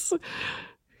Clues,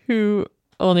 who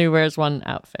only wears one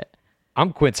outfit.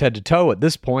 I'm Quince head to toe at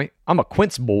this point. I'm a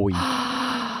Quince boy.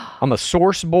 I'm a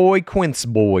Source boy, Quince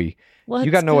boy. Let's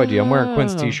you got no idea. I'm wearing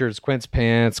Quince go. t-shirts, Quince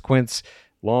pants, Quince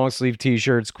long sleeve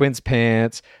t-shirts, Quince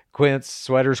pants, Quince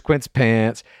sweaters, Quince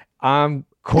pants. I'm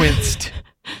quinced.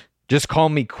 Just call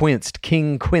me quinced.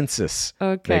 King Quinces.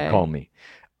 Okay. They call me.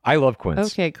 I love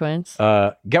Quince. Okay, Quince.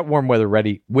 Get warm weather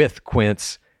ready with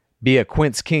Quince. Be a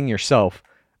Quince king yourself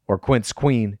or Quince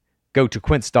queen. Go to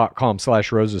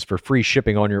quince.com/roses for free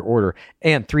shipping on your order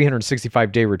and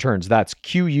 365-day returns. That's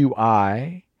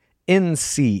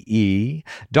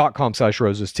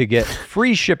QUINCE.com/roses to get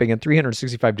free shipping and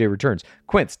 365-day returns.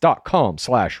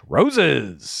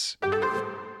 Quince.com/roses.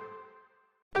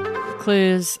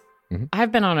 Clues. Mhm.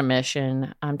 I've been on a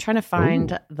mission. I'm trying to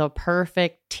find the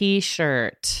perfect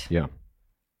t-shirt. Yeah.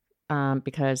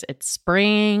 Because it's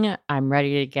spring. I'm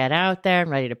ready to get out there. I'm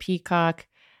ready to peacock.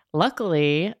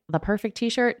 Luckily, the perfect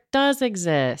t-shirt does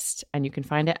exist, and you can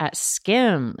find it at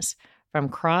Skims. From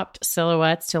cropped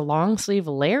silhouettes to long sleeve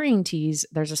layering tees,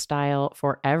 there's a style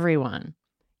for everyone.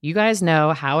 You guys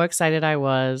know how excited I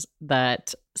was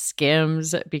that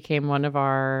Skims became one of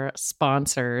our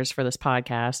sponsors for this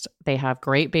podcast. They have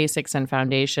great basics and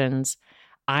foundations.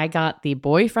 I got the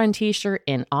boyfriend t-shirt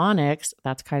in onyx.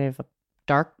 That's kind of a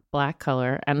dark black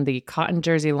color, and the cotton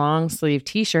jersey long sleeve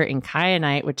t-shirt in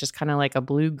kyanite, which is kind of like a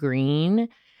blue green,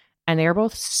 and they're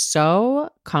both so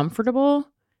comfortable.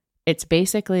 It's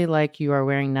basically like you are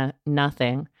wearing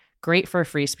nothing. Great for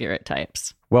free spirit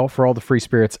types. Well, for all the free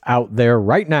spirits out there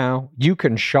right now, you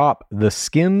can shop the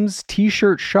Skims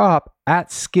t-shirt shop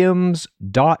at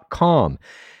skims.com.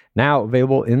 Now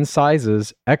available in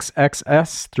sizes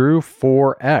XXS through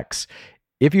 4X.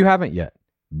 If you haven't yet,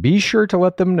 be sure to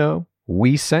let them know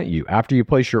we sent you. After you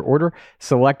place your order,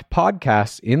 select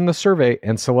podcasts in the survey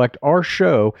and select our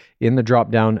show in the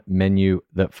drop-down menu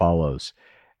that follows.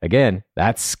 Again,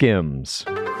 that's Skims.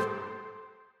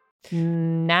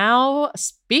 Now,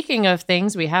 speaking of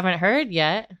things we haven't heard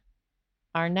yet,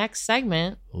 our next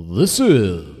segment. This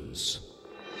is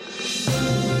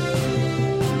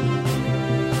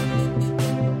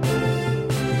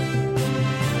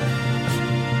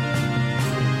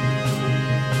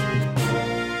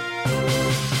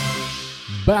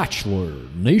Bachelor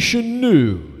Nation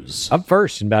News. up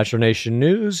first in Bachelor Nation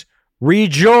News.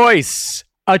 Rejoice!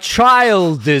 A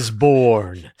child is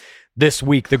born. This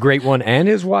week, the Great One and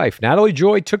his wife, Natalie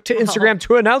Joy, took to Instagram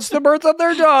to announce the birth of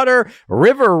their daughter,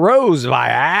 River Rose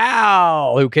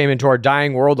Vial, who came into our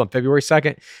dying world on February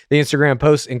 2nd. The Instagram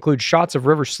posts include shots of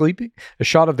River sleeping, a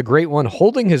shot of the Great One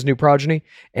holding his new progeny,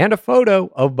 and a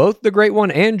photo of both the Great One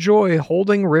and Joy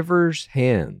holding River's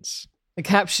hands. The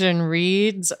caption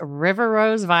reads, River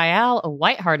Rose Vial, a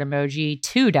white heart emoji,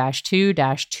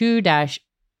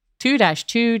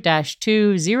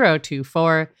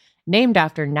 2-2-2-2-2-2024, named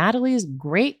after Natalie's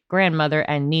great-grandmother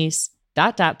and niece, ...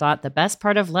 The best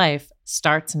part of life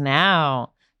starts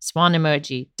now. Swan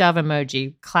emoji, dove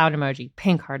emoji, cloud emoji,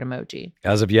 pink heart emoji.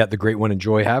 As of yet, the Great One and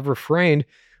Joy have refrained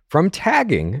from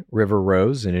tagging River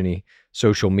Rose in any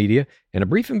social media, and a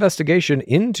brief investigation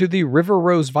into the River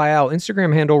Rose Vial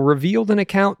Instagram handle revealed an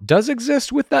account does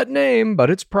exist with that name, but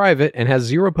it's private and has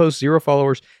 0 posts, 0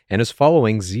 followers, and is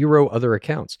following 0 other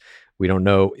accounts. We don't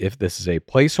know if this is a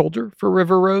placeholder for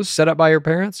River Rose set up by her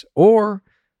parents or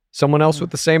someone else with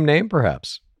the same name,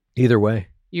 perhaps. Either way,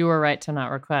 You were right to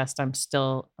not request. I'm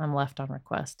left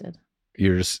unrequested.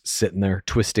 you're just sitting there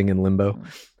twisting in limbo.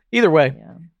 Either way,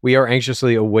 Yeah. we are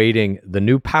anxiously awaiting the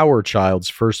new Power Child's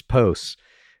first posts.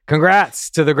 Congrats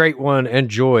to the Great One and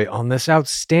Joy on this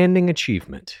outstanding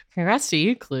achievement. Congrats to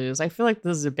you, Clues. I feel like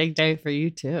this is a big day for you,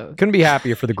 too. Couldn't be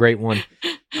happier for the Great One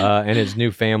and his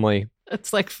new family.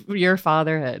 It's like your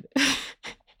fatherhood.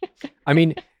 I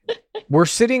mean, we're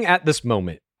sitting at this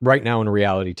moment right now in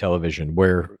reality television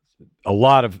where a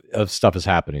lot of stuff is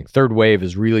happening. Third wave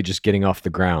is really just getting off the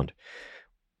ground.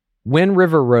 When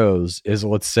River Rose is,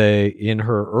 let's say, in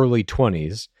her early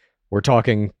 20s, we're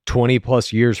talking 20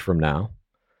 plus years from now.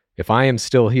 If I am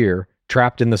still here,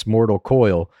 trapped in this mortal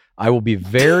coil, I will be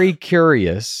very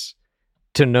curious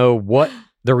to know what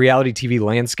the reality TV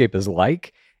landscape is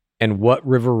like and what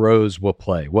River Rose will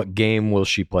play. What game will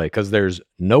she play? Because there's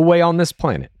no way on this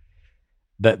planet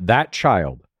that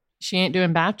child. She ain't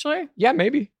doing Bachelor? Yeah,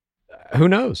 maybe. Who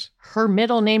knows? Her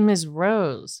middle name is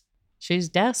Rose. She's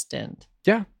destined.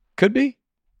 Yeah, could be.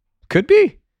 Could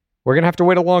be. We're going to have to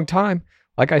wait a long time.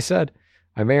 Like I said,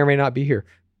 I may or may not be here.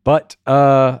 But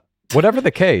whatever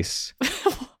the case.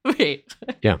 Wait.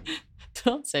 Yeah.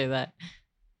 Don't say that.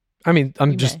 I mean,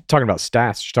 I'm You just may. talking about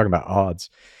stats, just talking about odds.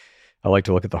 I like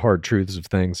to look at the hard truths of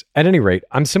things. At any rate,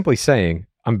 I'm simply saying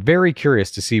I'm very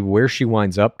curious to see where she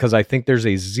winds up because I think there's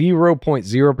a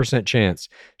 0.0% chance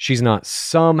she's not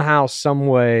somehow, some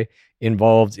way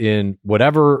involved in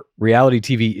whatever reality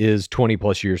TV is 20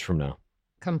 plus years from now.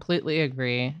 Completely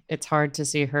agree. It's hard to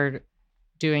see her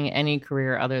doing any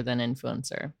career other than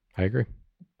influencer, I agree.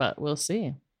 but we'll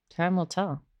see. Time will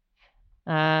tell.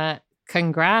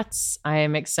 Congrats. I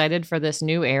am excited for this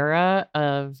new era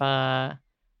of a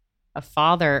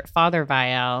father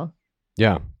Vial.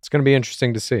 Yeah, it's going to be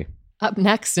interesting to see. Up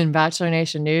next in Bachelor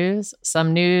Nation news,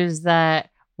 some news that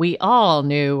we all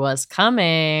knew was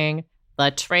coming.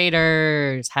 The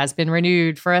Traitors has been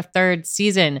renewed for a third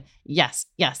season. Yes,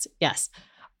 yes, yes.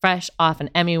 Fresh off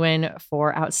an Emmy win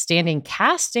for outstanding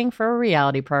casting for a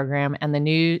reality program, and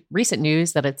the recent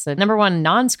news that it's the #1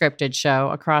 non-scripted show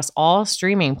across all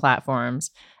streaming platforms.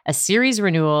 A series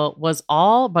renewal was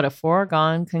all but a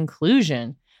foregone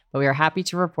conclusion, but we are happy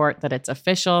to report that it's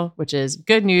official, which is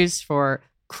good news for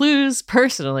Clues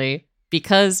personally,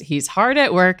 because he's hard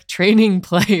at work training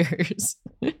players.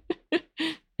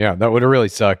 Yeah, that would have really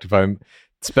sucked if I'm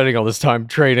spending all this time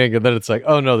training and then it's like,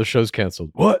 oh no, the show's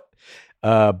canceled. What?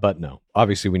 But no,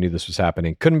 obviously we knew this was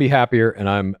happening. Couldn't be happier,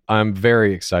 and I'm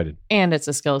very excited. And it's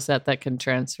a skill set that can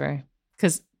transfer.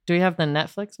 Because do we have the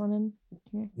Netflix one in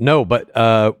here? No,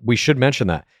 but we should mention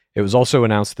that. It was also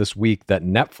announced this week that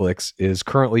Netflix is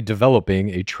currently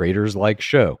developing a Traitors-like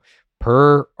show.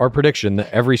 Per our prediction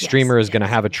that every streamer is going to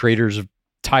have a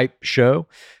Traitors-type show,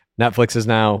 Netflix is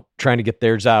now trying to get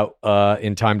theirs out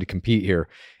in time to compete here.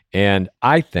 And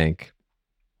I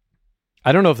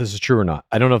don't know if this is true or not.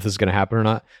 I don't know if this is going to happen or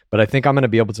not, but I think I'm going to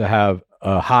be able to have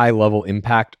a high-level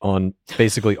impact on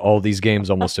basically all these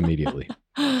games almost immediately.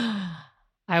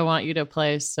 I want you to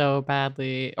play so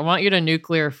badly. I want you to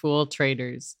nuclear fool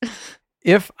Traitors.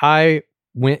 If I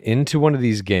went into one of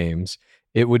these games,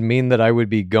 it would mean that I would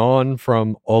be gone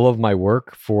from all of my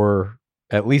work for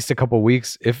at least a couple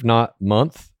weeks, if not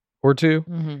month or two.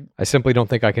 Mm-hmm. I simply don't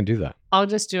think I can do that. I'll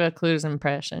just do a Clues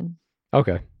impression.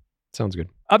 Okay. Sounds good.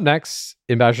 Up next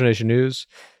in Bachelor Nation news,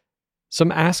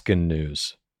 some Askin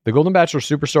news. The Golden Bachelor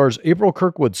superstars April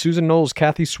Kirkwood, Susan Knowles,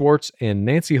 Kathy Swartz, and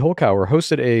Nancy Holkauer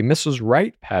hosted a Mrs.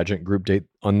 Right pageant group date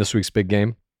on this week's big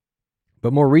game.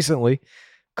 But more recently,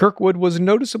 Kirkwood was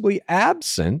noticeably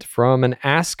absent from an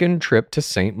Askin trip to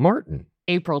St. Martin.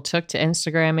 April took to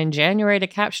Instagram in January to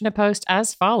caption a post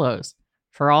as follows.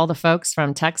 For all the folks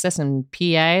from Texas and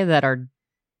PA that are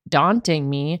daunting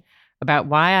me about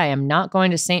why I am not going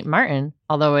to St. Martin,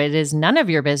 although it is none of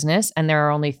your business, and there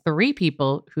are only 3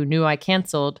 people who knew I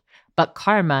canceled, but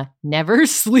karma never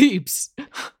sleeps.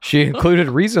 She included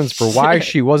reasons for why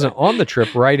she wasn't on the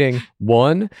trip, writing,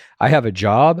 1, I have a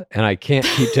job and I can't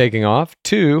keep taking off.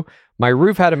 2, my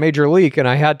roof had a major leak and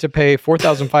I had to pay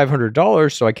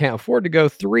 $4,500, so I can't afford to go.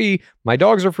 3, my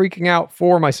dogs are freaking out.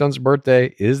 4, my son's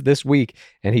birthday is this week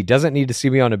and he doesn't need to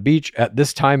see me on a beach at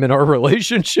this time in our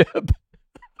relationship.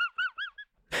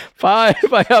 5,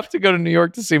 I have to go to New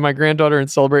York to see my granddaughter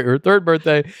and celebrate her 3rd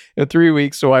birthday in 3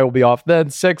 weeks, so I will be off then.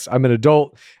 6, I'm an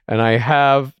adult and I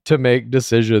have to make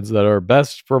decisions that are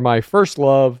best for my first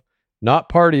love, not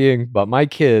partying, but my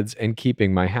kids and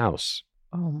keeping my house.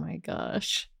 Oh my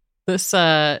gosh. This,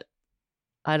 I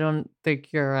don't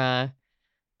think you're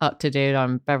up to date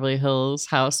on Beverly Hills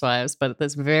Housewives, but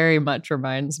this very much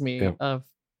reminds me of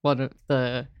one of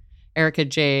the Erica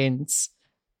Jane's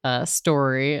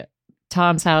story.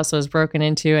 Tom's house was broken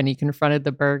into and he confronted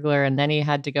the burglar, and then he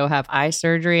had to go have eye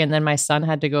surgery, and then my son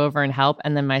had to go over and help,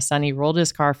 and then my son, he rolled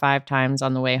his car 5 times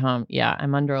on the way home. Yeah,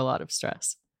 I'm under a lot of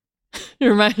stress.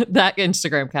 That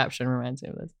Instagram caption reminds me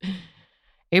of this.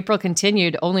 April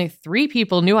continued, only 3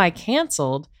 people knew I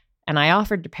canceled, and I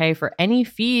offered to pay for any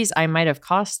fees I might have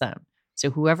cost them. So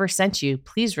whoever sent you,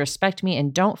 please respect me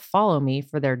and don't follow me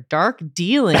for their dark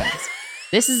dealings.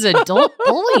 This is adult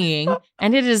bullying,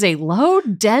 and it is a low,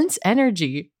 dense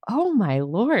energy. Oh, my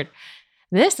Lord.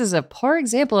 This is a poor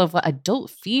example of what adult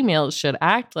females should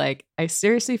act like. I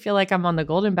seriously feel like I'm on the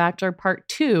Golden Bachelor Part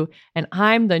 2, and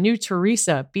I'm the new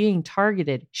Teresa being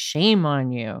targeted. Shame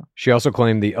on you. She also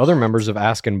claimed the other members of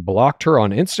Askin blocked her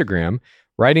on Instagram,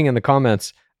 writing in the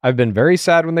comments, I've been very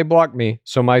sad when they blocked me,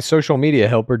 so my social media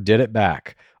helper did it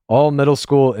back. All middle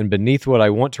school and beneath what I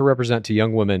want to represent to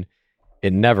young women.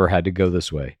 It never had to go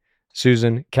this way.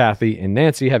 Susan, Kathy, and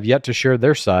Nancy have yet to share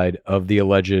their side of the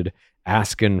alleged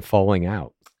Askin falling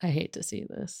out. I hate to see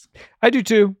this. I do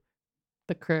too.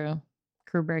 The crew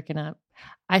breaking up.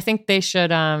 I think they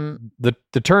should.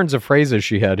 The turns of phrases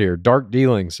she had here, dark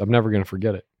dealings. I'm never going to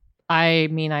forget it. I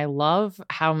mean, I love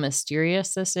how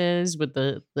mysterious this is with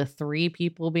the 3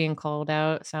 people being called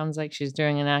out. Sounds like she's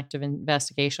doing an active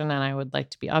investigation, and I would like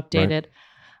to be updated. Right.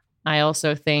 I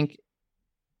also think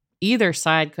either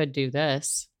side could do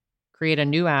this, create a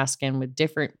new ask-in with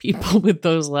different people with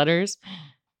those letters.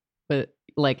 But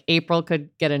like April could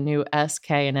get a new S,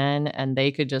 K, and N, and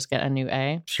they could just get a new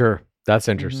A. Sure. That's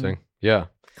interesting. Yeah.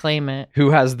 Claim it.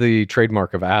 Who has the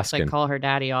trademark of asking? Like call her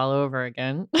daddy all over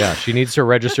again. Yeah, she needs to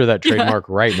register that trademark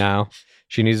right now.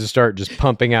 She needs to start just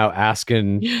pumping out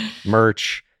asking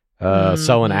merch,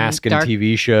 sell an asking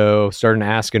TV show, start an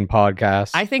asking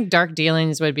podcast. I think Dark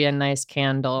Dealings would be a nice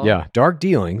candle. Yeah, Dark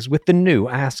Dealings with the new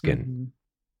asking.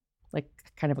 Like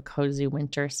kind of a cozy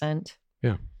winter scent.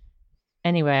 Yeah.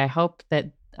 Anyway, I hope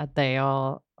that they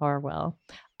all are well.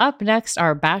 Up next,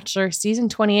 our Bachelor Season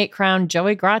 28 crown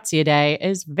Joey Graziadei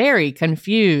is very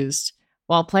confused.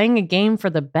 While playing a game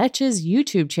for the Betches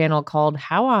YouTube channel called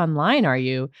How Online Are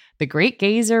You?, the Great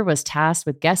Gazer was tasked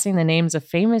with guessing the names of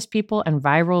famous people and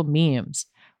viral memes.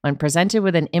 When presented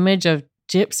with an image of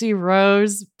Gypsy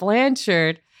Rose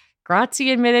Blanchard,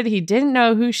 Grazi admitted he didn't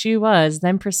know who she was,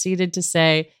 then proceeded to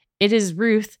say, "It is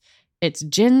Ruth. It's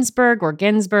Ginsburg or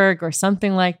Ginsburg or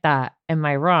something like that. Am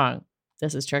I wrong?"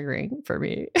 This is triggering for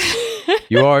me.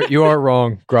 You are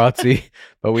wrong, Grazi,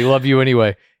 but we love you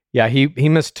anyway. Yeah, he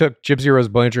mistook Gypsy Rose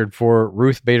Blanchard for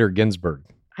Ruth Bader Ginsburg.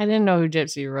 I didn't know who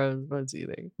Gypsy Rose was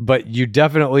either. But you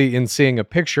definitely, in seeing a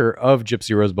picture of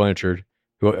Gypsy Rose Blanchard,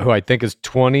 who I think is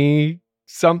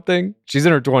 20-something, she's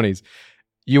in her 20s,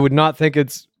 you would not think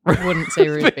it's... I wouldn't say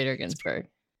Ruth Bader Ginsburg.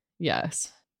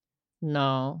 Yes.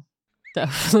 No.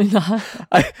 Definitely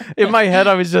not. In my head,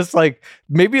 I was just like,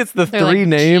 maybe it's the They're 3 like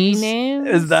names. G-names?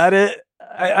 Is that it?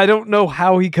 I don't know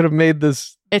how he could have made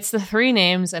this. It's the 3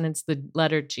 names and it's the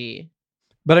letter G.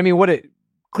 But I mean, what it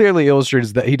clearly illustrates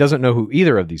is that he doesn't know who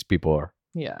either of these people are.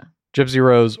 Yeah. Gypsy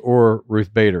Rose or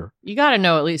Ruth Bader. You got to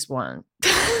know at least one.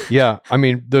 Yeah. I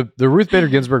mean, the Ruth Bader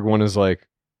Ginsburg one is like,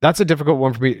 that's a difficult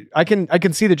one for me. I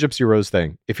can see the Gypsy Rose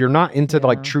thing. If you're not into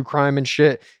like true crime and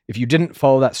shit, if you didn't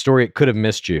follow that story, it could have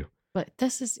missed you. But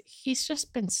he's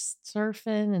just been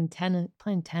surfing and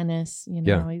playing tennis, you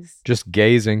know. Yeah. He's just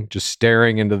gazing, just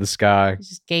staring into the sky. He's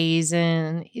just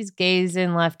gazing. He's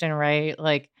gazing left and right.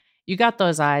 Like, you got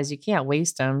those eyes. You can't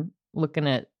waste them looking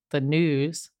at the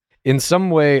news. In some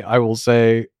way, I will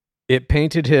say it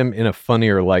painted him in a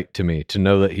funnier light to me to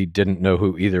know that he didn't know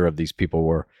who either of these people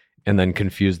were and then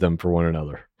confused them for one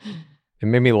another. It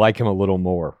made me like him a little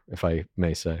more, if I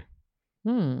may say.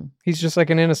 He's just like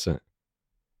an innocent.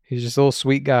 He's just a little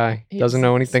sweet guy. Doesn't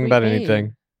know anything about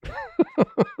anything.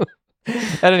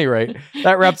 At any rate,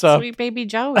 that wraps up. Sweet baby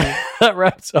Joey. That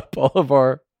wraps up all of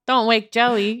our Don't wake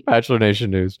Joey. Bachelor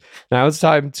Nation news. Now it's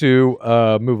time to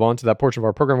move on to that portion of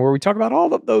our program where we talk about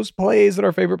all of those plays that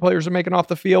our favorite players are making off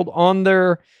the field on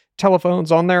their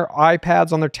telephones, on their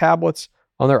iPads, on their tablets,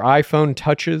 on their iPhone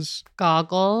touches.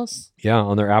 Goggles. Yeah,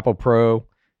 on their Apple Pro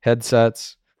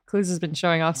headsets. Clues has been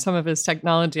showing off some of his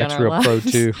technology on our X-Real Pro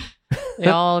lives. 2. They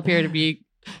all appear to be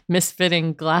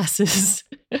misfitting glasses.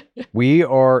 We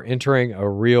are entering a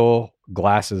real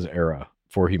glasses era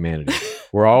for humanity.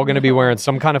 We're all going to be wearing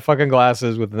some kind of fucking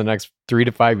glasses within the next 3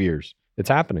 to 5 years. It's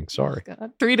happening. Sorry. Oh,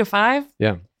 3 to 5?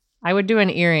 Yeah. I would do an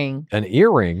earring. An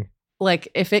earring? Like,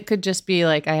 if it could just be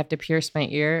like, I have to pierce my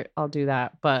ear, I'll do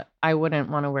that. But I wouldn't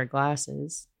want to wear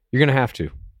glasses. You're going to have to.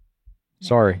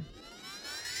 Sorry.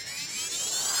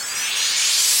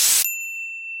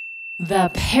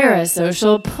 The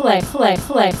parasocial play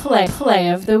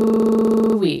of the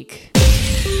week.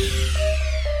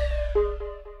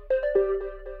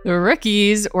 The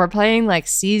rookies were playing like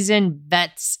seasoned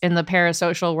vets in the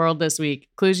parasocial world this week.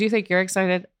 Clues, you think you're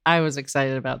excited? I was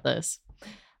excited about this.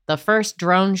 The first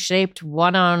drone-shaped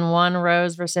one-on-one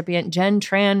rose recipient, Jen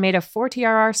Tran, made a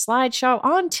 4TRR slideshow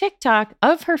on TikTok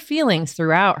of her feelings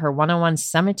throughout her one-on-one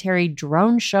cemetery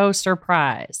drone show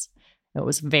surprise. It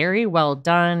was very well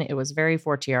done. It was very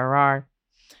 4TRR.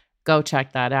 Go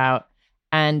check that out.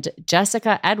 And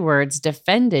Jessica Edwards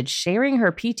defended sharing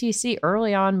her PTC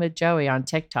early on with Joey on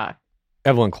TikTok.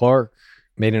 Evelyn Clark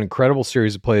made an incredible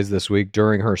series of plays this week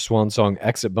during her Swan Song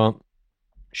exit bump.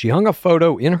 She hung a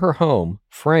photo in her home,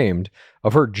 framed,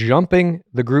 of her jumping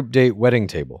the group date wedding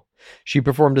table. She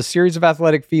performed a series of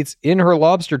athletic feats in her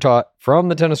lobster tot from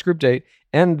the tennis group date,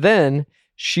 and then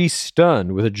she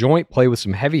stunned with a joint play with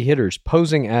some heavy hitters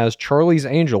posing as Charlie's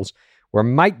Angels, where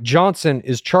Mike Johnson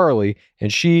is Charlie,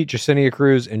 and she, Jacinia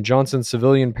Cruz, and Johnson's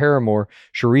civilian paramour,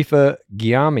 Sharifa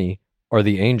Giami, are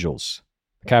the Angels.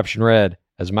 The caption read,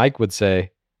 as Mike would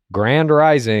say, Grand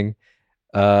Rising.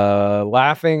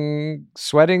 Laughing,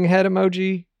 sweating head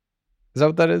emoji. Is that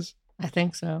what that is? I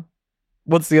think so.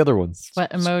 What's the other one?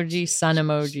 Sweat emoji, sun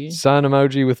emoji. Sun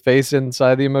emoji with face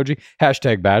inside the emoji.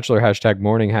 Hashtag Bachelor, hashtag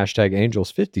morning, hashtag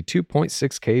angels.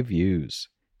 52.6K views.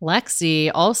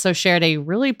 Lexi also shared a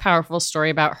really powerful story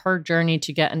about her journey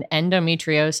to get an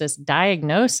endometriosis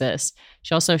diagnosis.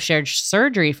 She also shared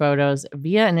surgery photos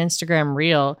via an Instagram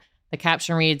reel. The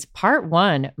caption reads, Part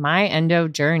 1, My Endo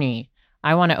Journey.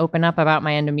 I want to open up about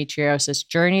my endometriosis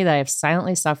journey that I've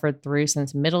silently suffered through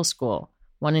since middle school.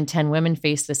 1 in 10 women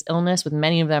face this illness, with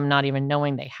many of them not even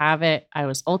knowing they have it. I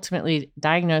was ultimately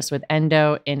diagnosed with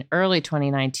endo in early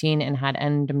 2019 and had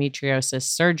endometriosis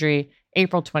surgery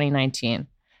April 2019.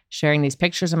 Sharing these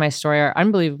pictures of my story are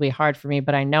unbelievably hard for me,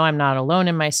 but I know I'm not alone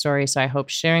in my story, so I hope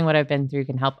sharing what I've been through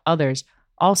can help others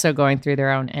also going through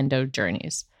their own endo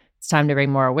journeys. It's time to bring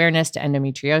more awareness to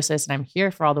endometriosis, and I'm here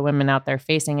for all the women out there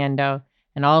facing endo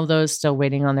and all of those still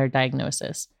waiting on their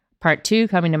diagnosis. Part 2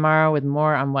 coming tomorrow with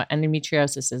more on what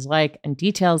endometriosis is like and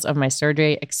details of my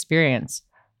surgery experience.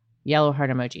 Yellow heart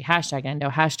emoji, hashtag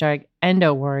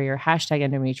endo warrior, hashtag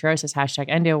endometriosis, hashtag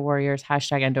endo warriors,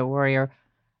 hashtag endo warrior,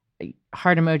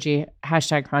 heart emoji,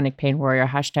 hashtag chronic pain warrior,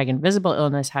 hashtag invisible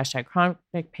illness, hashtag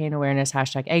chronic pain awareness,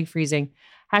 hashtag egg freezing,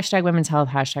 hashtag women's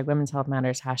health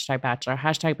matters, hashtag bachelor,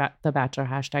 hashtag the bachelor,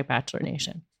 hashtag bachelor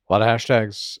nation. A lot of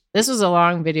hashtags. This was a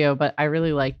long video, but I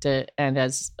really liked it. And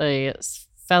as a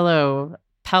fellow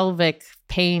pelvic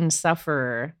pain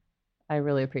sufferer, I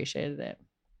really appreciated it.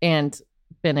 And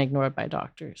been ignored by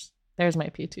doctors. There's my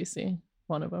PTC,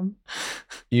 one of them.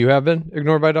 You have been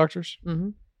ignored by doctors? Mm-hmm.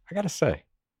 I gotta say,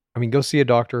 I mean, go see a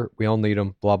doctor. We all need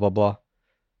them, blah, blah, blah.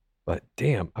 But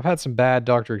damn, I've had some bad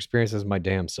doctor experiences my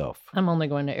damn self. I'm only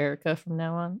going to Erica from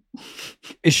now on.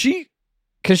 Can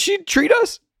she treat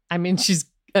us? I mean, she's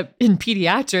in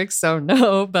pediatrics, so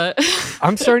no, but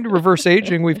I'm starting to reverse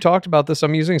aging. We've talked about this.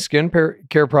 I'm using skin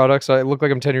care products. I look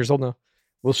like I'm 10 years old now.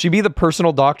 Will she be the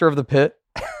personal doctor of the pit?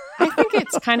 I think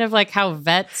it's kind of like how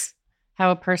vets,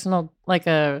 how a personal, like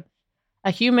a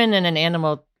human and an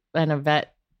animal and a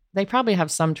vet, they probably have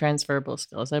some transferable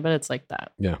skills. I bet it's like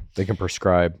that. Yeah, they can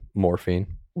prescribe morphine.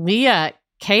 Leah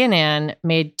Kayanan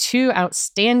made 2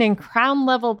 outstanding crown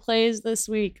level plays this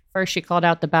week. First, she called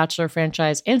out the Bachelor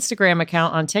franchise Instagram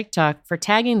account on TikTok for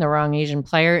tagging the wrong Asian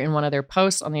player in one of their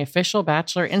posts on the official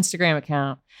Bachelor Instagram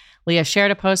account. Leah shared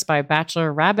a post by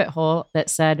Bachelor Rabbit Hole that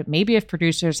said, maybe if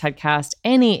producers had cast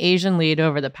any Asian lead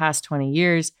over the past 20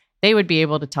 years, they would be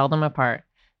able to tell them apart.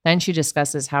 Then she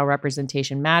discusses how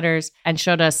representation matters and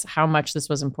showed us how much this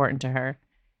was important to her.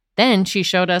 Then she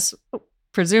showed us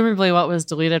presumably what was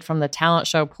deleted from the talent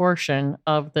show portion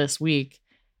of this week.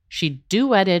 She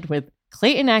duetted with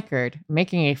Clayton Echard,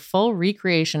 making a full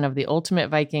recreation of the Ultimate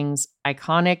Vikings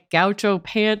iconic gaucho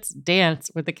pants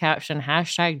dance with the caption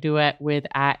 #duet with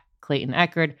 @Clayton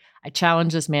Echard. I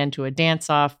challenge this man to a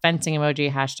dance-off, fencing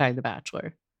emoji, #The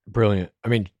Bachelor. Brilliant. I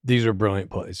mean, these are brilliant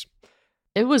plays.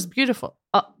 It was beautiful.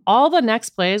 All the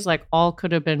next plays, all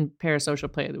could have been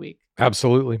Parasocial Play of the Week.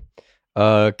 Absolutely.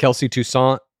 Kelsey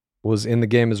Toussaint was in the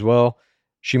game as well.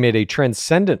 She made a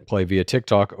transcendent play via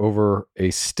TikTok over a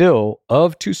still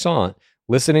of Toussaint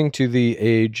listening to the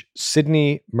age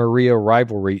Sydney Maria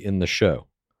rivalry in the show.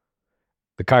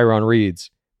 The Chiron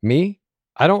reads, me?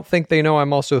 I don't think they know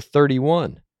I'm also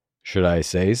 31. Should I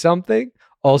say something?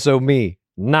 Also me.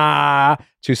 Nah,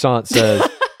 Toussaint says.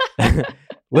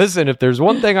 Listen, if there's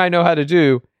one thing I know how to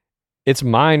do, it's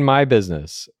mind my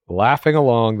business. Laughing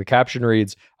along, the caption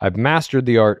reads, I've mastered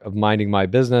the art of minding my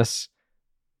business.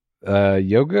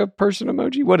 Yoga person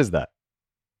emoji? What is that?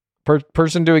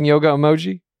 Person doing yoga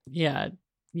emoji? Yeah.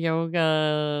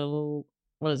 Yoga.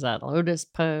 What is that? Lotus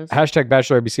pose.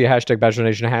 #Bachelor ABC, #Bachelor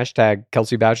Nation,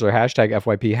 #Kelsey Bachelor,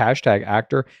 #FYP,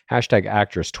 #actor,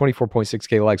 #actress.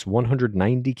 24.6K likes,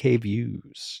 190K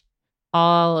views.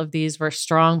 All of these were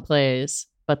strong plays,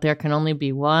 but there can only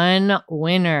be one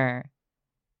winner.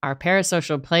 Our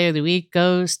Parasocial Play of the Week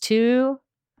goes to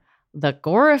the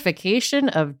glorification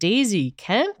of Daisy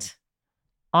Kent.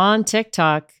 On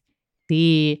TikTok,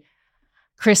 the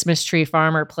Christmas tree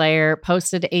farmer player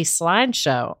posted a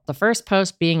slideshow. The first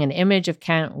post being an image of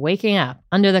Kent waking up.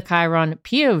 Under the Chiron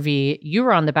POV, you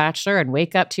were on The Bachelor and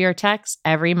wake up to your text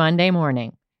every Monday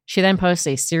morning. She then posts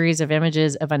a series of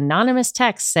images of anonymous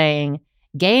texts saying,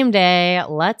 game day,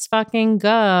 let's fucking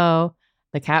go.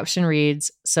 The caption reads,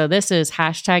 so this is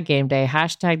 #game day,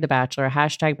 #The Bachelor,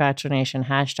 #Bachelor Nation,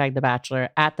 #The Bachelor,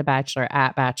 @The Bachelor,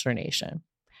 @Bachelor Nation.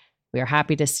 We are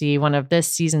happy to see one of this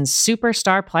season's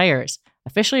superstar players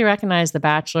officially recognize The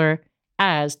Bachelor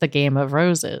as the Game of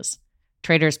Roses.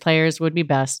 Traders players would be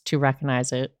best to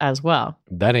recognize it as well.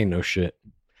 That ain't no shit.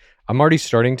 I'm already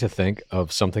starting to think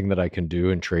of something that I can do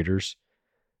in Traders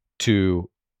to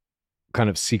kind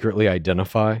of secretly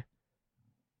identify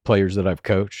players that I've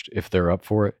coached if they're up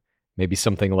for it. Maybe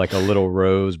something like a little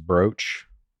rose brooch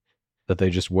that they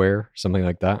just wear, something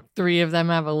like that. 3 of them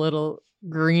have a little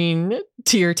green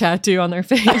tear tattoo on their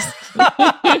face.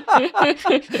 I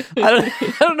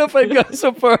don't know if I'd go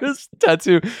so far as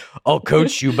tattoo. I'll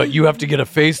coach you, but you have to get a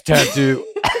face tattoo.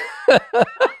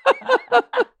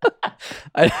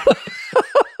 I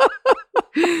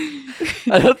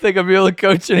don't think I'll be able to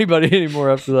coach anybody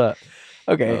anymore after that.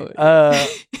 Okay.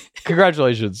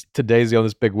 Congratulations to Daisy on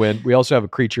this big win. We also have a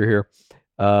creature here.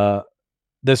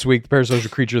 This week, the Parasocial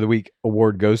Creature of the Week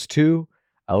award goes to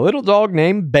a little dog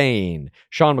named Bane.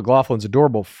 Sean McLaughlin's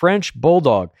adorable French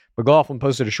bulldog. McLaughlin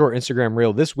posted a short Instagram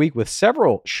reel this week with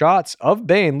several shots of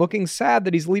Bane looking sad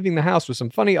that he's leaving the house, with some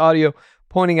funny audio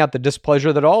pointing out the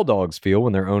displeasure that all dogs feel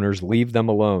when their owners leave them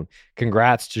alone.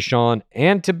 Congrats to Sean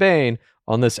and to Bane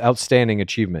on this outstanding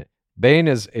achievement. Bane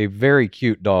is a very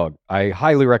cute dog. I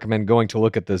highly recommend going to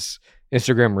look at this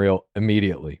Instagram reel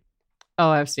immediately. Oh,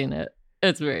 I've seen it.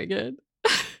 It's very good.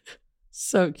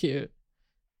 So cute.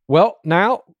 Well,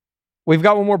 now we've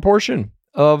got one more portion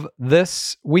of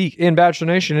this week in Bachelor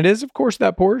Nation. It is, of course,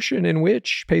 that portion in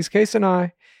which Pace Case and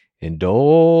I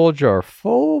indulge our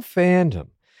full fandom.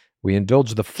 We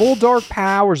indulge the full dark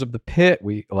powers of the pit.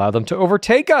 We allow them to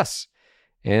overtake us.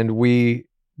 And we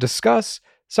discuss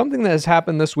something that has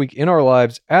happened this week in our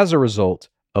lives as a result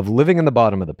of living in the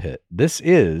bottom of the pit. This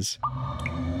is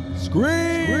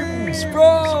Screams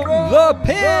from the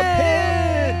Pit!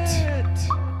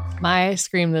 My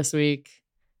scream this week,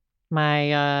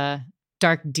 my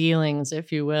dark dealings,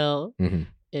 if you will,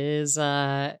 is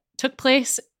took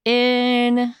place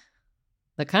in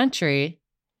the country,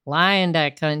 Lion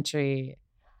Deck country.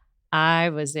 I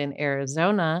was in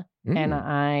Arizona and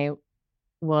I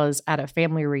was at a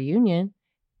family reunion,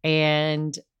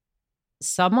 and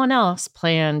someone else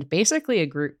planned basically a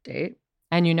group date.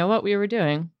 And you know what we were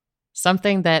doing?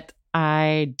 Something that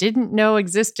I didn't know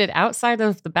existed outside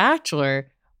of The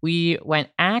Bachelor. We went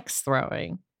axe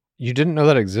throwing. You didn't know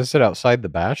that existed outside The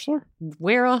Bachelor?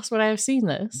 Where else would I have seen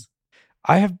this?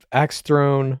 I have axe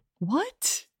thrown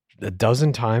What? a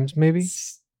dozen times, maybe.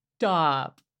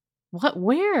 Stop. What?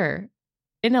 Where?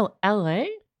 In LA?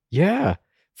 Yeah.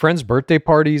 Friends' birthday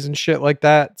parties and shit like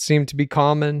that seem to be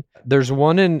common. There's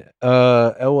one in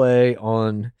LA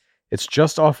it's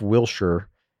just off Wilshire,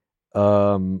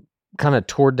 kind of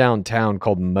toward downtown,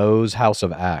 called Moe's House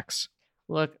of Axe.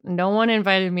 Look, no one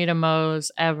invited me to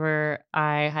Moe's ever.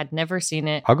 I had never seen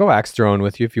it. I'll go axe throwing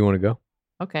with you if you want to go.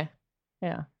 Okay.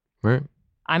 Yeah. Right.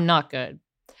 I'm not good.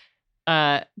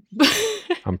 I'm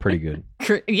pretty good.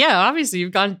 Yeah, obviously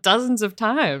you've gone dozens of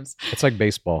times. It's like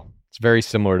baseball. It's very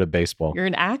similar to baseball. You're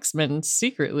an axeman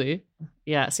secretly.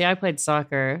 Yeah. See, I played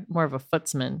soccer, more of a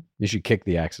footsman. You should kick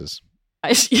the axes.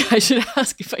 I should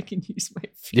ask if I can use my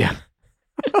feet. Yeah.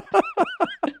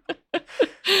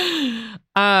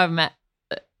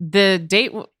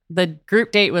 The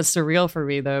group date was surreal for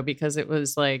me though, because it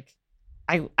was like,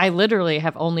 I literally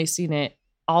have only seen it.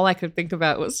 All I could think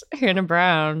about was Hannah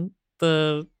Brown,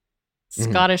 the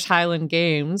Scottish Highland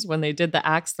Games, when they did the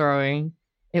axe throwing.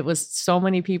 It was so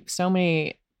many people, so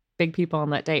many big people on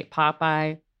that date.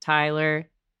 Popeye, Tyler,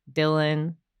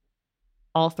 Dylan,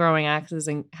 all throwing axes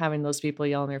and having those people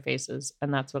yell in their faces.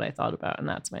 And that's what I thought about. And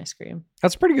that's my scream.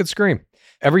 That's a pretty good scream.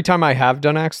 Every time I have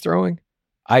done axe throwing,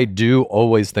 I do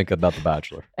always think about The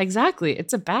Bachelor. Exactly.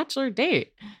 It's a Bachelor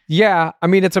date. Yeah. I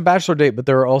mean, it's a Bachelor date, but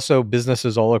there are also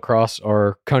businesses all across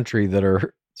our country that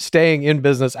are staying in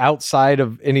business outside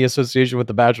of any association with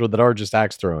The Bachelor that are just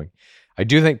axe throwing. I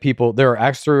do think there are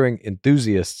axe throwing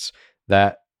enthusiasts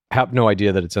that have no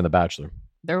idea that it's in The Bachelor.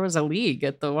 There was a league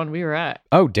at the one we were at.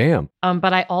 Oh, damn.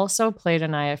 But I also played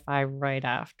an IFI right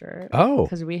after. Oh.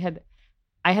 Because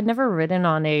I had never ridden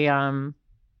on a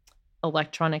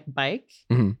electronic bike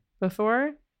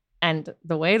before. And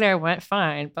the way there went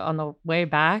fine. But on the way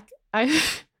back, I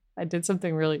did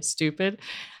something really stupid.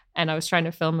 And I was trying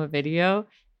to film a video.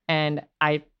 And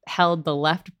I held the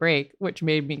left brake, which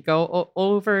made me go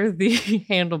over the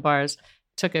handlebars.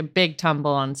 Took a big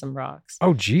tumble on some rocks.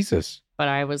 Oh, Jesus. But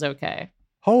I was okay.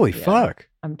 Holy fuck.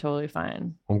 I'm totally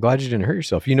fine. I'm glad you didn't hurt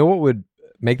yourself. You know what would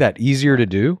make that easier to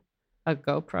do? A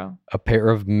GoPro. A pair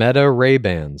of Meta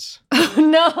Ray-Bans.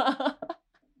 No.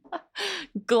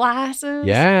 Glasses.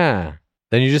 Yeah.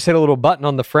 Then you just hit a little button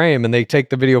on the frame and they take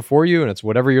the video for you and it's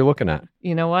whatever you're looking at.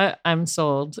 You know what? I'm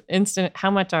sold. Instant. How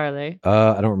much are they?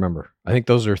 I don't remember. I think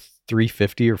those are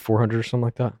 $350 or $400 or something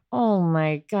like that. Oh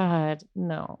my God.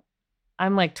 No.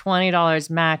 I'm like $20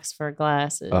 max for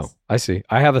glasses. Oh, I see.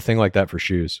 I have a thing like that for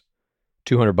shoes.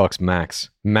 $200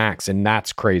 max. And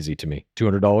that's crazy to me.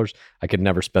 $200. I could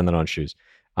never spend that on shoes.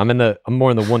 I'm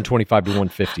more in the 125 to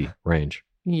 150 range.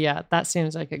 Yeah, that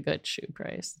seems like a good shoe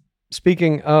price.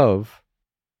 Speaking of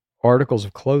articles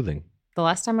of clothing. The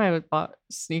last time I bought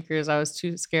sneakers, I was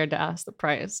too scared to ask the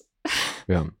price.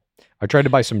 Yeah. I tried to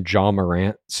buy some Ja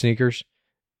Morant sneakers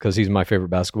because he's my favorite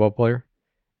basketball player.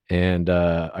 And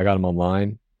I got them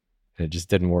online and it just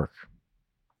didn't work.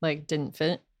 Like, didn't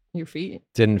fit your feet?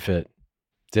 Didn't fit.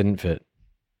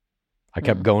 I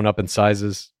kept going up in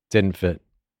sizes. Didn't fit.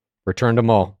 Returned them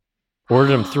all.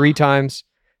 Ordered them 3 times,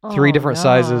 3 different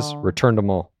sizes. Returned them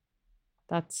all.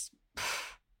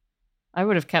 I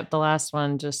would have kept the last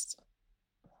one just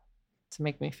to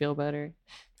make me feel better.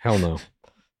 Hell no.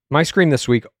 My scream this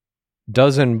week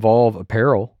does involve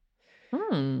apparel.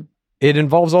 It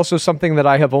involves also something that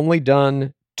I have only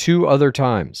done 2 other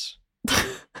times.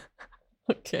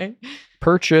 Okay.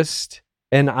 Purchased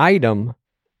an item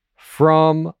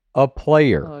from a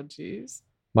player. Oh, jeez.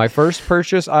 My first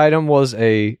purchase item was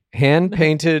a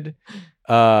hand-painted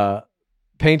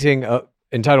painting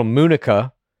entitled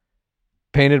Munica,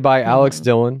 painted by Alex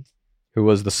Dillon, who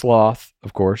was the sloth,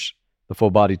 of course, the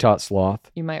full-body tot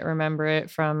sloth. You might remember it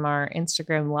from our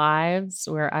Instagram lives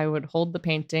where I would hold the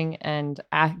painting and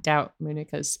act out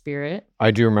Munica's spirit.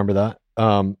 I do remember that.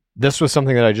 This was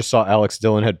something that I just saw Alex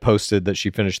Dillon had posted that she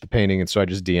finished the painting, and so I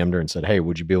just DM'd her and said, hey,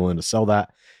 would you be willing to sell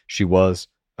that? She was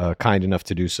kind enough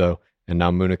to do so, and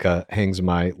now Munica hangs in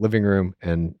my living room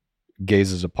and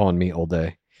gazes upon me all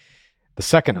day. The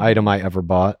second item I ever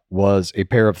bought was a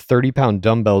pair of 30-pound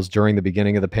dumbbells during the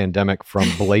beginning of the pandemic from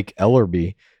Blake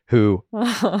Ellerby, who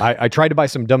I tried to buy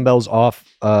some dumbbells off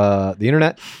the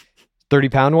internet,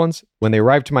 30-pound ones. When they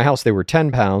arrived to my house, they were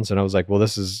 10 pounds, and I was like, well,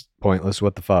 this is pointless.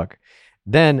 What the fuck?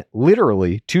 Then,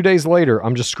 literally, 2 days later,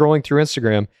 I'm just scrolling through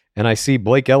Instagram, and I see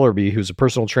Blake Ellerby, who's a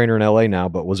personal trainer in LA now,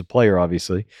 but was a player,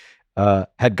 obviously,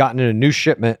 had gotten in a new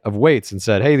shipment of weights and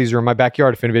said, hey, these are in my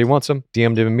backyard. If anybody wants them,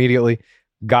 DM'd him immediately.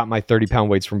 Got my 30-pound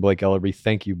weights from Blake Ellerby.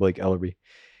 Thank you, Blake Ellerby.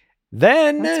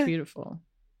 Then, that's beautiful.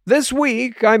 This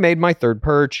week, I made my third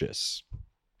purchase.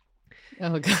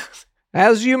 Oh, God.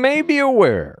 As you may be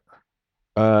aware,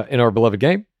 in our beloved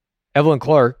game, Evelyn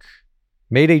Clark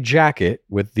made a jacket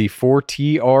with the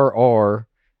 4TRR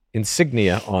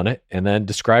insignia on it and then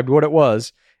described what it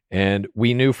was. And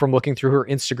we knew from looking through her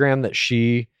Instagram that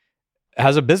she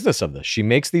has a business of this. She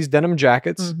makes these denim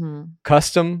jackets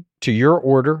custom to your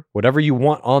order, whatever you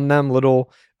want on them,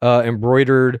 little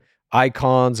embroidered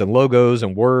icons and logos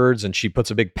and words. And she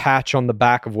puts a big patch on the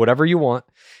back of whatever you want.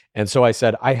 And so I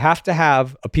said, I have to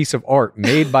have a piece of art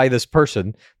made by this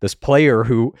person, this player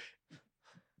who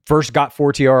first got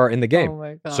 4TR in the game. Oh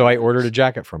my God. So I ordered a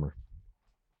jacket from her.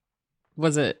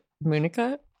 Was it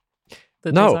Munica?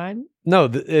 The No. design? No,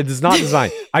 it is not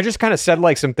designed. I just kind of said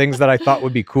like some things that I thought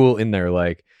would be cool in there,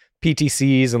 like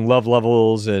PTCs and love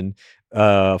levels and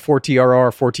 4TRR,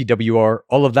 4TWR,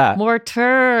 all of that. More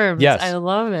terms. Yes. I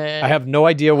love it. I have no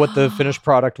idea what the finished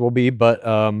product will be, but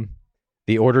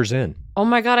the order's in. Oh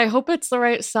my God, I hope it's the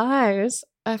right size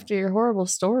after your horrible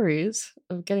stories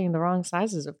of getting the wrong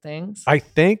sizes of things. I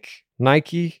think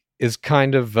Nike is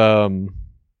kind of, I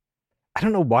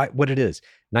don't know what it is.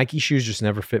 Nike shoes just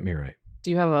never fit me right. Do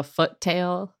you have a foot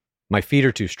tail? My feet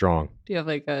are too strong. Do you have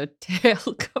like a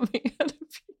tail coming out of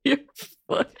your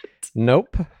foot?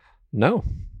 Nope. No,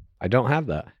 I don't have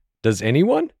that. Does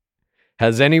anyone?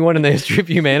 Has anyone in the history of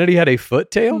humanity had a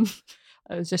foot tail?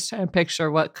 I was just trying to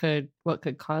picture what could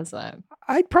cause that.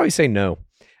 I'd probably say no.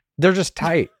 They're just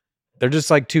tight. They're just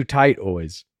like too tight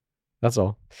always. That's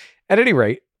all. At any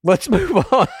rate, let's move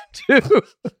on to...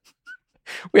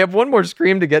 We have one more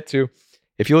scream to get to.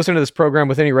 If you listen to this program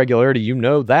with any regularity, you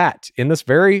know that in this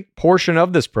very portion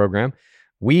of this program,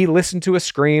 we listen to a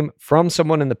scream from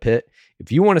someone in the pit.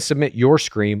 If you want to submit your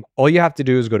scream, all you have to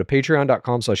do is go to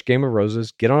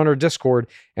patreon.com/gameofroses, get on our Discord,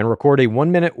 and record a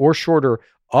 1 minute or shorter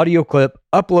audio clip,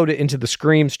 upload it into the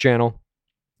Screams channel.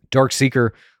 Dark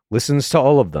Seeker listens to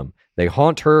all of them. They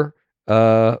haunt her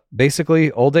basically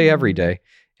all day, every day,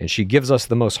 and she gives us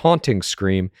the most haunting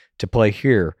scream to play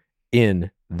here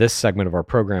in this segment of our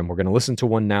program. We're going to listen to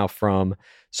one now from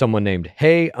someone named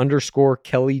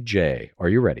Hey_Kelly J. Are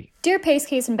you ready? Dear Pace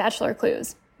Case and Bachelor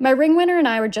Clues, my ring winner and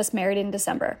I were just married in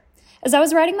December. As I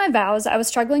was writing my vows, I was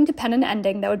struggling to pen an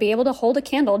ending that would be able to hold a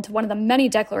candle to one of the many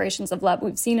declarations of love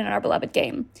we've seen in our beloved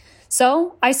game.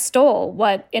 So I stole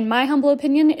what, in my humble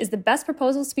opinion, is the best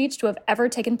proposal speech to have ever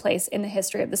taken place in the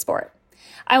history of the sport.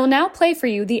 I will now play for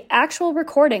you the actual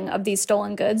recording of these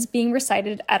stolen goods being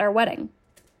recited at our wedding.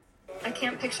 I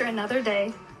can't picture another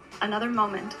day, another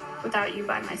moment without you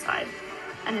by my side.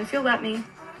 And if you'll let me,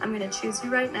 I'm going to choose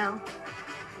you right now.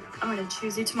 I'm going to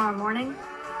choose you tomorrow morning.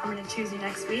 I'm going to choose you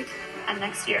next week and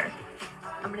next year.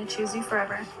 I'm going to choose you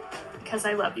forever because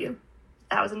I love you.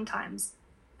 1,000 times.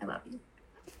 I love you.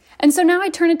 And so now I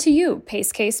turn it to you,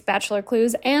 Pace Case, Bachelor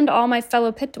Clues, and all my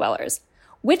fellow pit dwellers.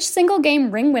 Which single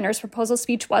game ring winner's proposal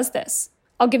speech was this?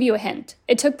 I'll give you a hint.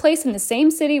 It took place in the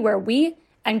same city where we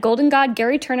and Golden God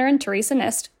Gary Turner and Teresa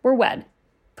Nist were wed.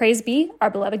 Praise be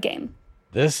our beloved game.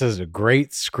 This is a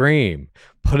great scream.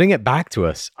 Putting it back to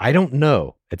us, I don't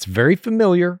know. It's very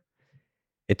familiar.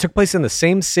 It took place in the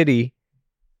same city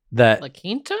that... La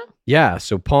Quinta? Yeah,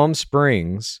 so Palm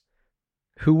Springs.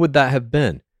 Who would that have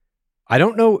been? I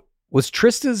don't know. Was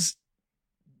Trista's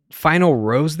final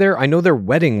rose there? I know their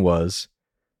wedding was,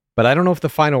 but I don't know if the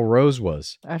final rose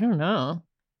was. I don't know.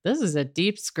 This is a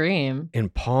deep scream. In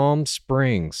Palm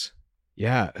Springs.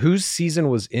 Yeah. Whose season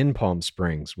was in Palm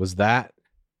Springs? Was that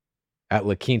at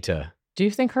La Quinta? Do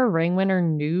you think her ring winner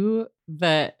knew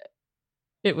that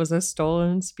it was a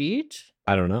stolen speech?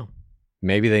 I don't know.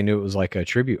 Maybe they knew it was like a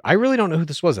tribute. I really don't know who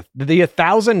this was. The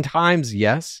 1,000 times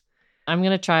yes. I'm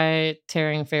going to try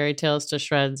tearing fairy tales to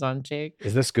shreds on Jake.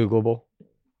 Is this Googleable?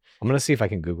 I'm going to see if I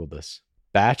can Google this.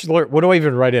 Bachelor. What do I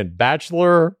even write in?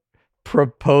 Bachelor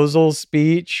proposal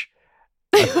speech.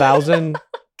 1,000.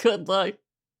 Good luck.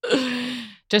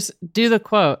 Just do the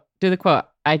quote. Do the quote.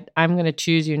 I'm going to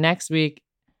choose you next week.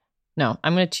 No,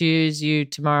 I'm going to choose you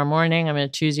tomorrow morning. I'm going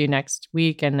to choose you next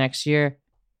week and next year.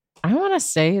 I want to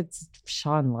say it's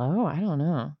Sean Lowe. I don't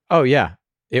know. Oh yeah.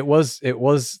 It was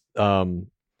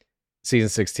season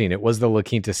 16. It was the La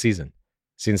Quinta season.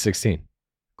 Season 16.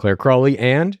 Claire Crawley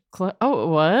and It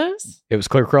was? It was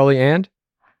Claire Crawley and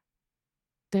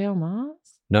Dale Moss?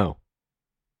 No.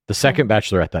 The second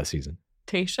Bachelorette that season.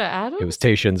 Tasha Adams? It was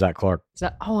Tasha and Zach Clark.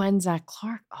 And Zach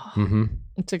Clark. Oh, Mm-hmm.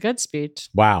 It's a good speech.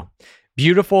 Wow.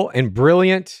 Beautiful and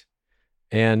brilliant.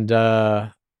 And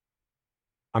I'm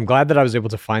glad that I was able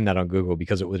to find that on Google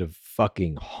because it would have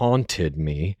fucking haunted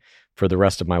me for the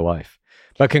rest of my life.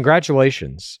 But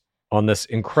congratulations on this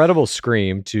incredible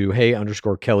scream to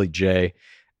Hey_Kelly J.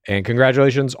 And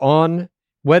congratulations on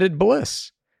Wedded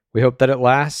Bliss. We hope that it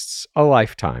lasts a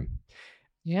lifetime.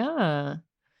 Yeah.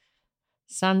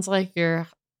 Sounds like your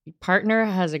partner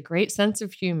has a great sense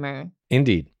of humor.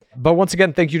 Indeed. But once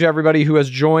again, thank you to everybody who has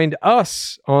joined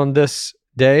us on this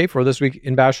day for This Week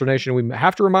in Bachelor Nation. We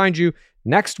have to remind you,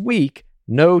 next week,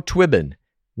 no twibbin.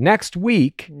 Next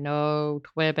week, no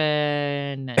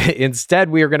twibbin. Instead,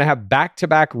 we are going to have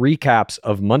back-to-back recaps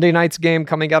of Monday night's game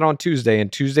coming out on Tuesday and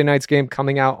Tuesday night's game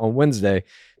coming out on Wednesday.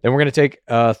 Then we're going to take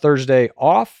Thursday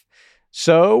off.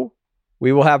 So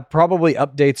we will have probably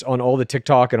updates on all the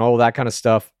TikTok and all of that kind of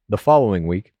stuff the following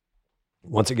week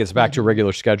once it gets back to a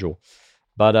regular schedule.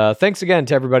 But thanks again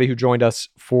to everybody who joined us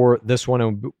for this one.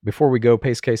 And before we go,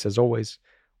 Pace Case, as always,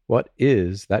 what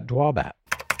is that drawback?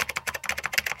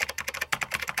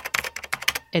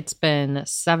 It's been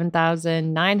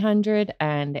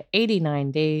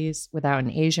 7,989 days without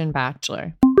an Asian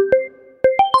bachelor.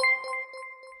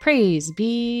 Praise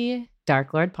be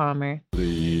Dark Lord Palmer.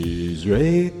 Please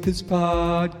rate this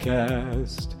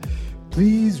podcast.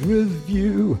 Please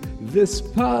review this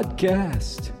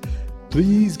podcast.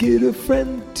 Please get a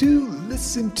friend to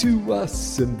listen to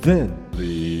us, and then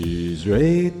please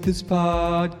rate this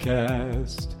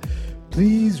podcast.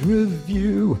 Please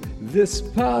review this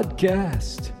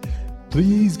podcast.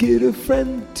 Please get a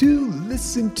friend to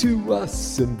listen to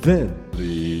us, and then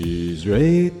please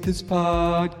rate this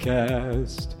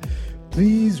podcast.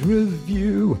 Please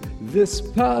review this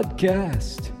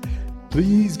podcast.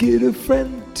 Please get a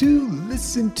friend to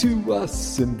listen to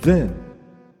us, and then.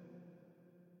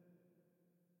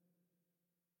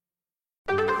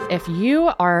 If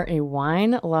you are a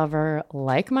wine lover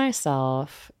like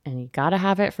myself and you got to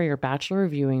have it for your bachelor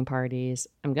viewing parties,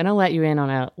 I'm going to let you in on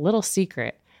a little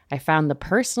secret. I found the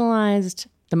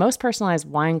most personalized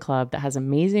wine club that has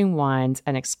amazing wines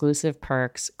and exclusive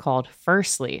perks called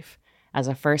First Leaf. As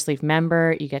a First Leaf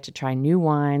member, you get to try new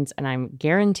wines, and I'm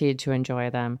guaranteed to enjoy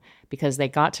them because they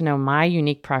got to know my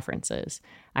unique preferences.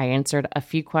 I answered a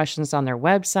few questions on their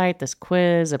website, this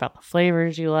quiz about the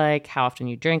flavors you like, how often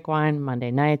you drink wine,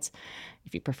 Monday nights,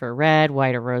 if you prefer red,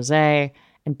 white, or rosé.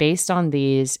 And based on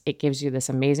these, it gives you this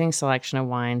amazing selection of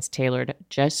wines tailored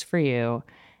just for you.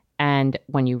 And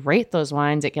when you rate those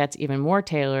wines, it gets even more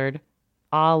tailored,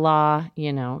 a la,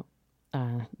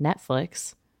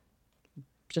 Netflix.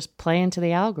 Just play into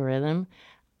the algorithm.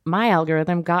 My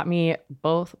algorithm got me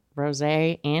both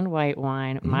rosé and white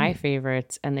wine, my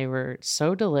favorites, and they were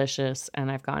so delicious,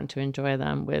 and I've gotten to enjoy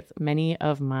them with many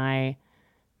of my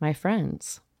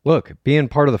friends. Look, being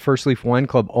part of the First Leaf Wine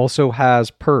Club also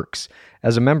has perks.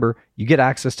 As a member, you get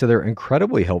access to their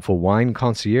incredibly helpful wine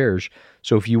concierge.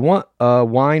 So if you want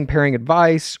wine pairing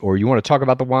advice or you want to talk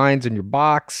about the wines in your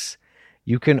box,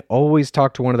 you can always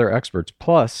talk to one of their experts.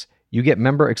 Plus, you get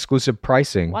member-exclusive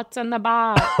pricing. What's in the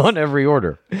box? On every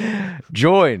order.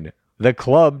 Join the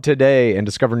club today and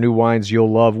discover new wines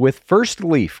you'll love with First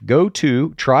Leaf. Go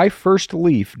to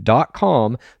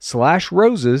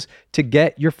tryfirstleaf.com/roses to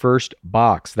get your first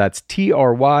box. That's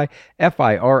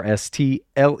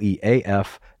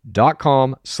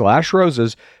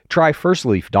tryfirstleaf.com/roses.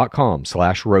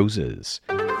 Tryfirstleaf.com/roses.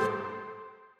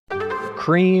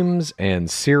 Creams and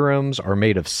serums are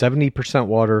made of 70%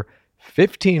 water,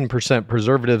 15%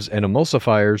 preservatives and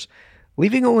emulsifiers,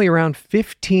 leaving only around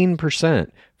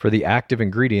 15% for the active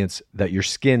ingredients that your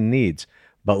skin needs.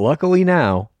 But luckily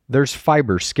now, there's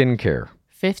fiber skincare.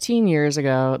 15 years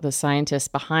ago, the scientists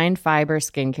behind fiber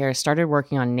skincare started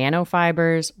working on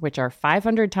nanofibers, which are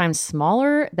 500 times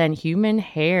smaller than human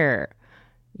hair.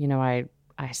 You know, I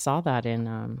saw that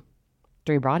in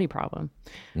Three Body Problem.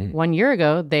 1 year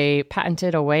ago, they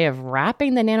patented a way of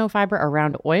wrapping the nanofiber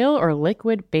around oil or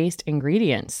liquid-based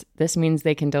ingredients. This means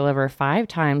they can deliver 5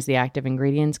 times the active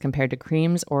ingredients compared to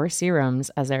creams or serums,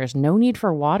 as there is no need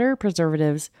for water,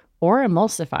 preservatives, or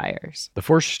emulsifiers. The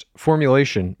first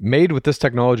formulation made with this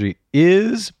technology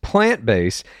is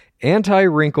plant-based,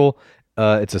 anti-wrinkle.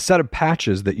 It's a set of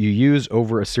patches that you use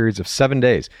over a series of 7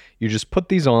 days. You just put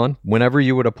these on whenever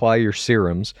you would apply your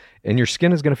serums, and your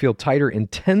skin is going to feel tighter in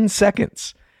 10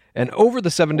 seconds. And over the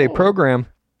 7-day program,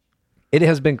 it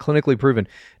has been clinically proven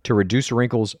to reduce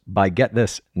wrinkles by, get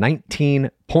this,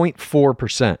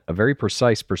 19.4%, a very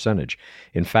precise percentage.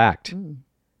 In fact,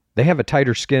 they have a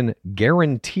tighter skin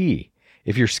guarantee.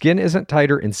 If your skin isn't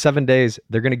tighter in 7 days,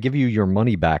 they're going to give you your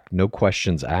money back, no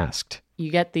questions asked. You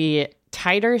get the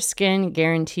tighter skin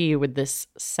guarantee with this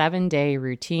 7-day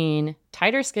routine.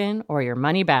 Tighter skin or your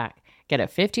money back. Get a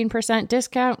 15%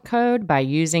 discount code by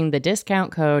using the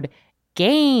discount code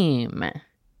GAME.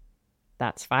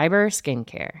 That's Fiber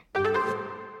Skincare.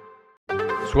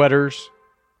 Sweaters,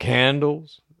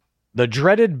 candles, the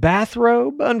dreaded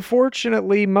bathrobe.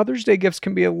 Unfortunately, Mother's Day gifts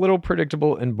can be a little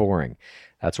predictable and boring.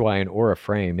 That's why an Aura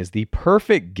frame is the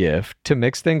perfect gift to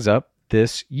mix things up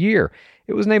this year.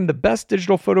 It was named the best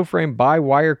digital photo frame by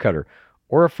Wirecutter.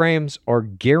 Aura frames are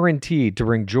guaranteed to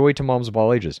bring joy to moms of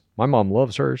all ages. My mom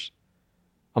loves hers.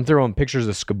 I'm throwing pictures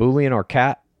of Skaboolian, our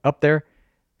cat, up there.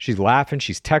 She's laughing.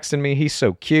 She's texting me. He's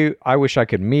so cute. I wish I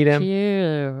could meet him.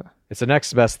 Cute. It's the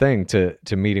next best thing to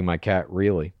meeting my cat,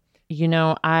 really. You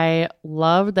know, I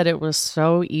love that it was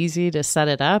so easy to set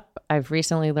it up. I've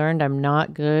recently learned I'm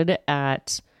not good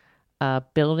at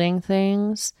building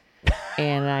things.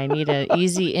 And I need an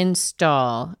easy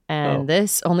install. And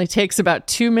this only takes about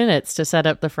 2 minutes to set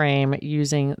up the frame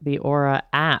using the Aura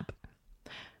app.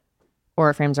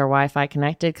 Aura frames are Wi-Fi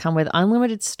connected, come with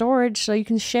unlimited storage, so you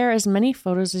can share as many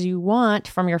photos as you want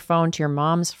from your phone to your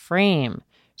mom's frame.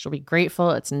 She'll be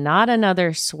grateful it's not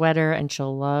another sweater, and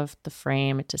she'll love the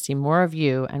frame to see more of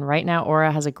you. And right now,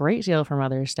 Aura has a great deal for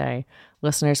Mother's Day.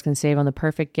 Listeners can save on the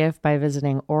perfect gift by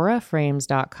visiting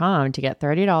auraframes.com to get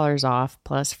 $30 off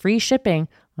plus free shipping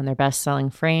on their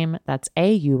best-selling frame. That's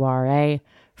AURA,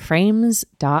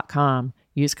 frames.com.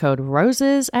 Use code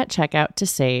ROSES at checkout to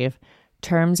save.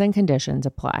 Terms and conditions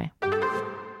apply.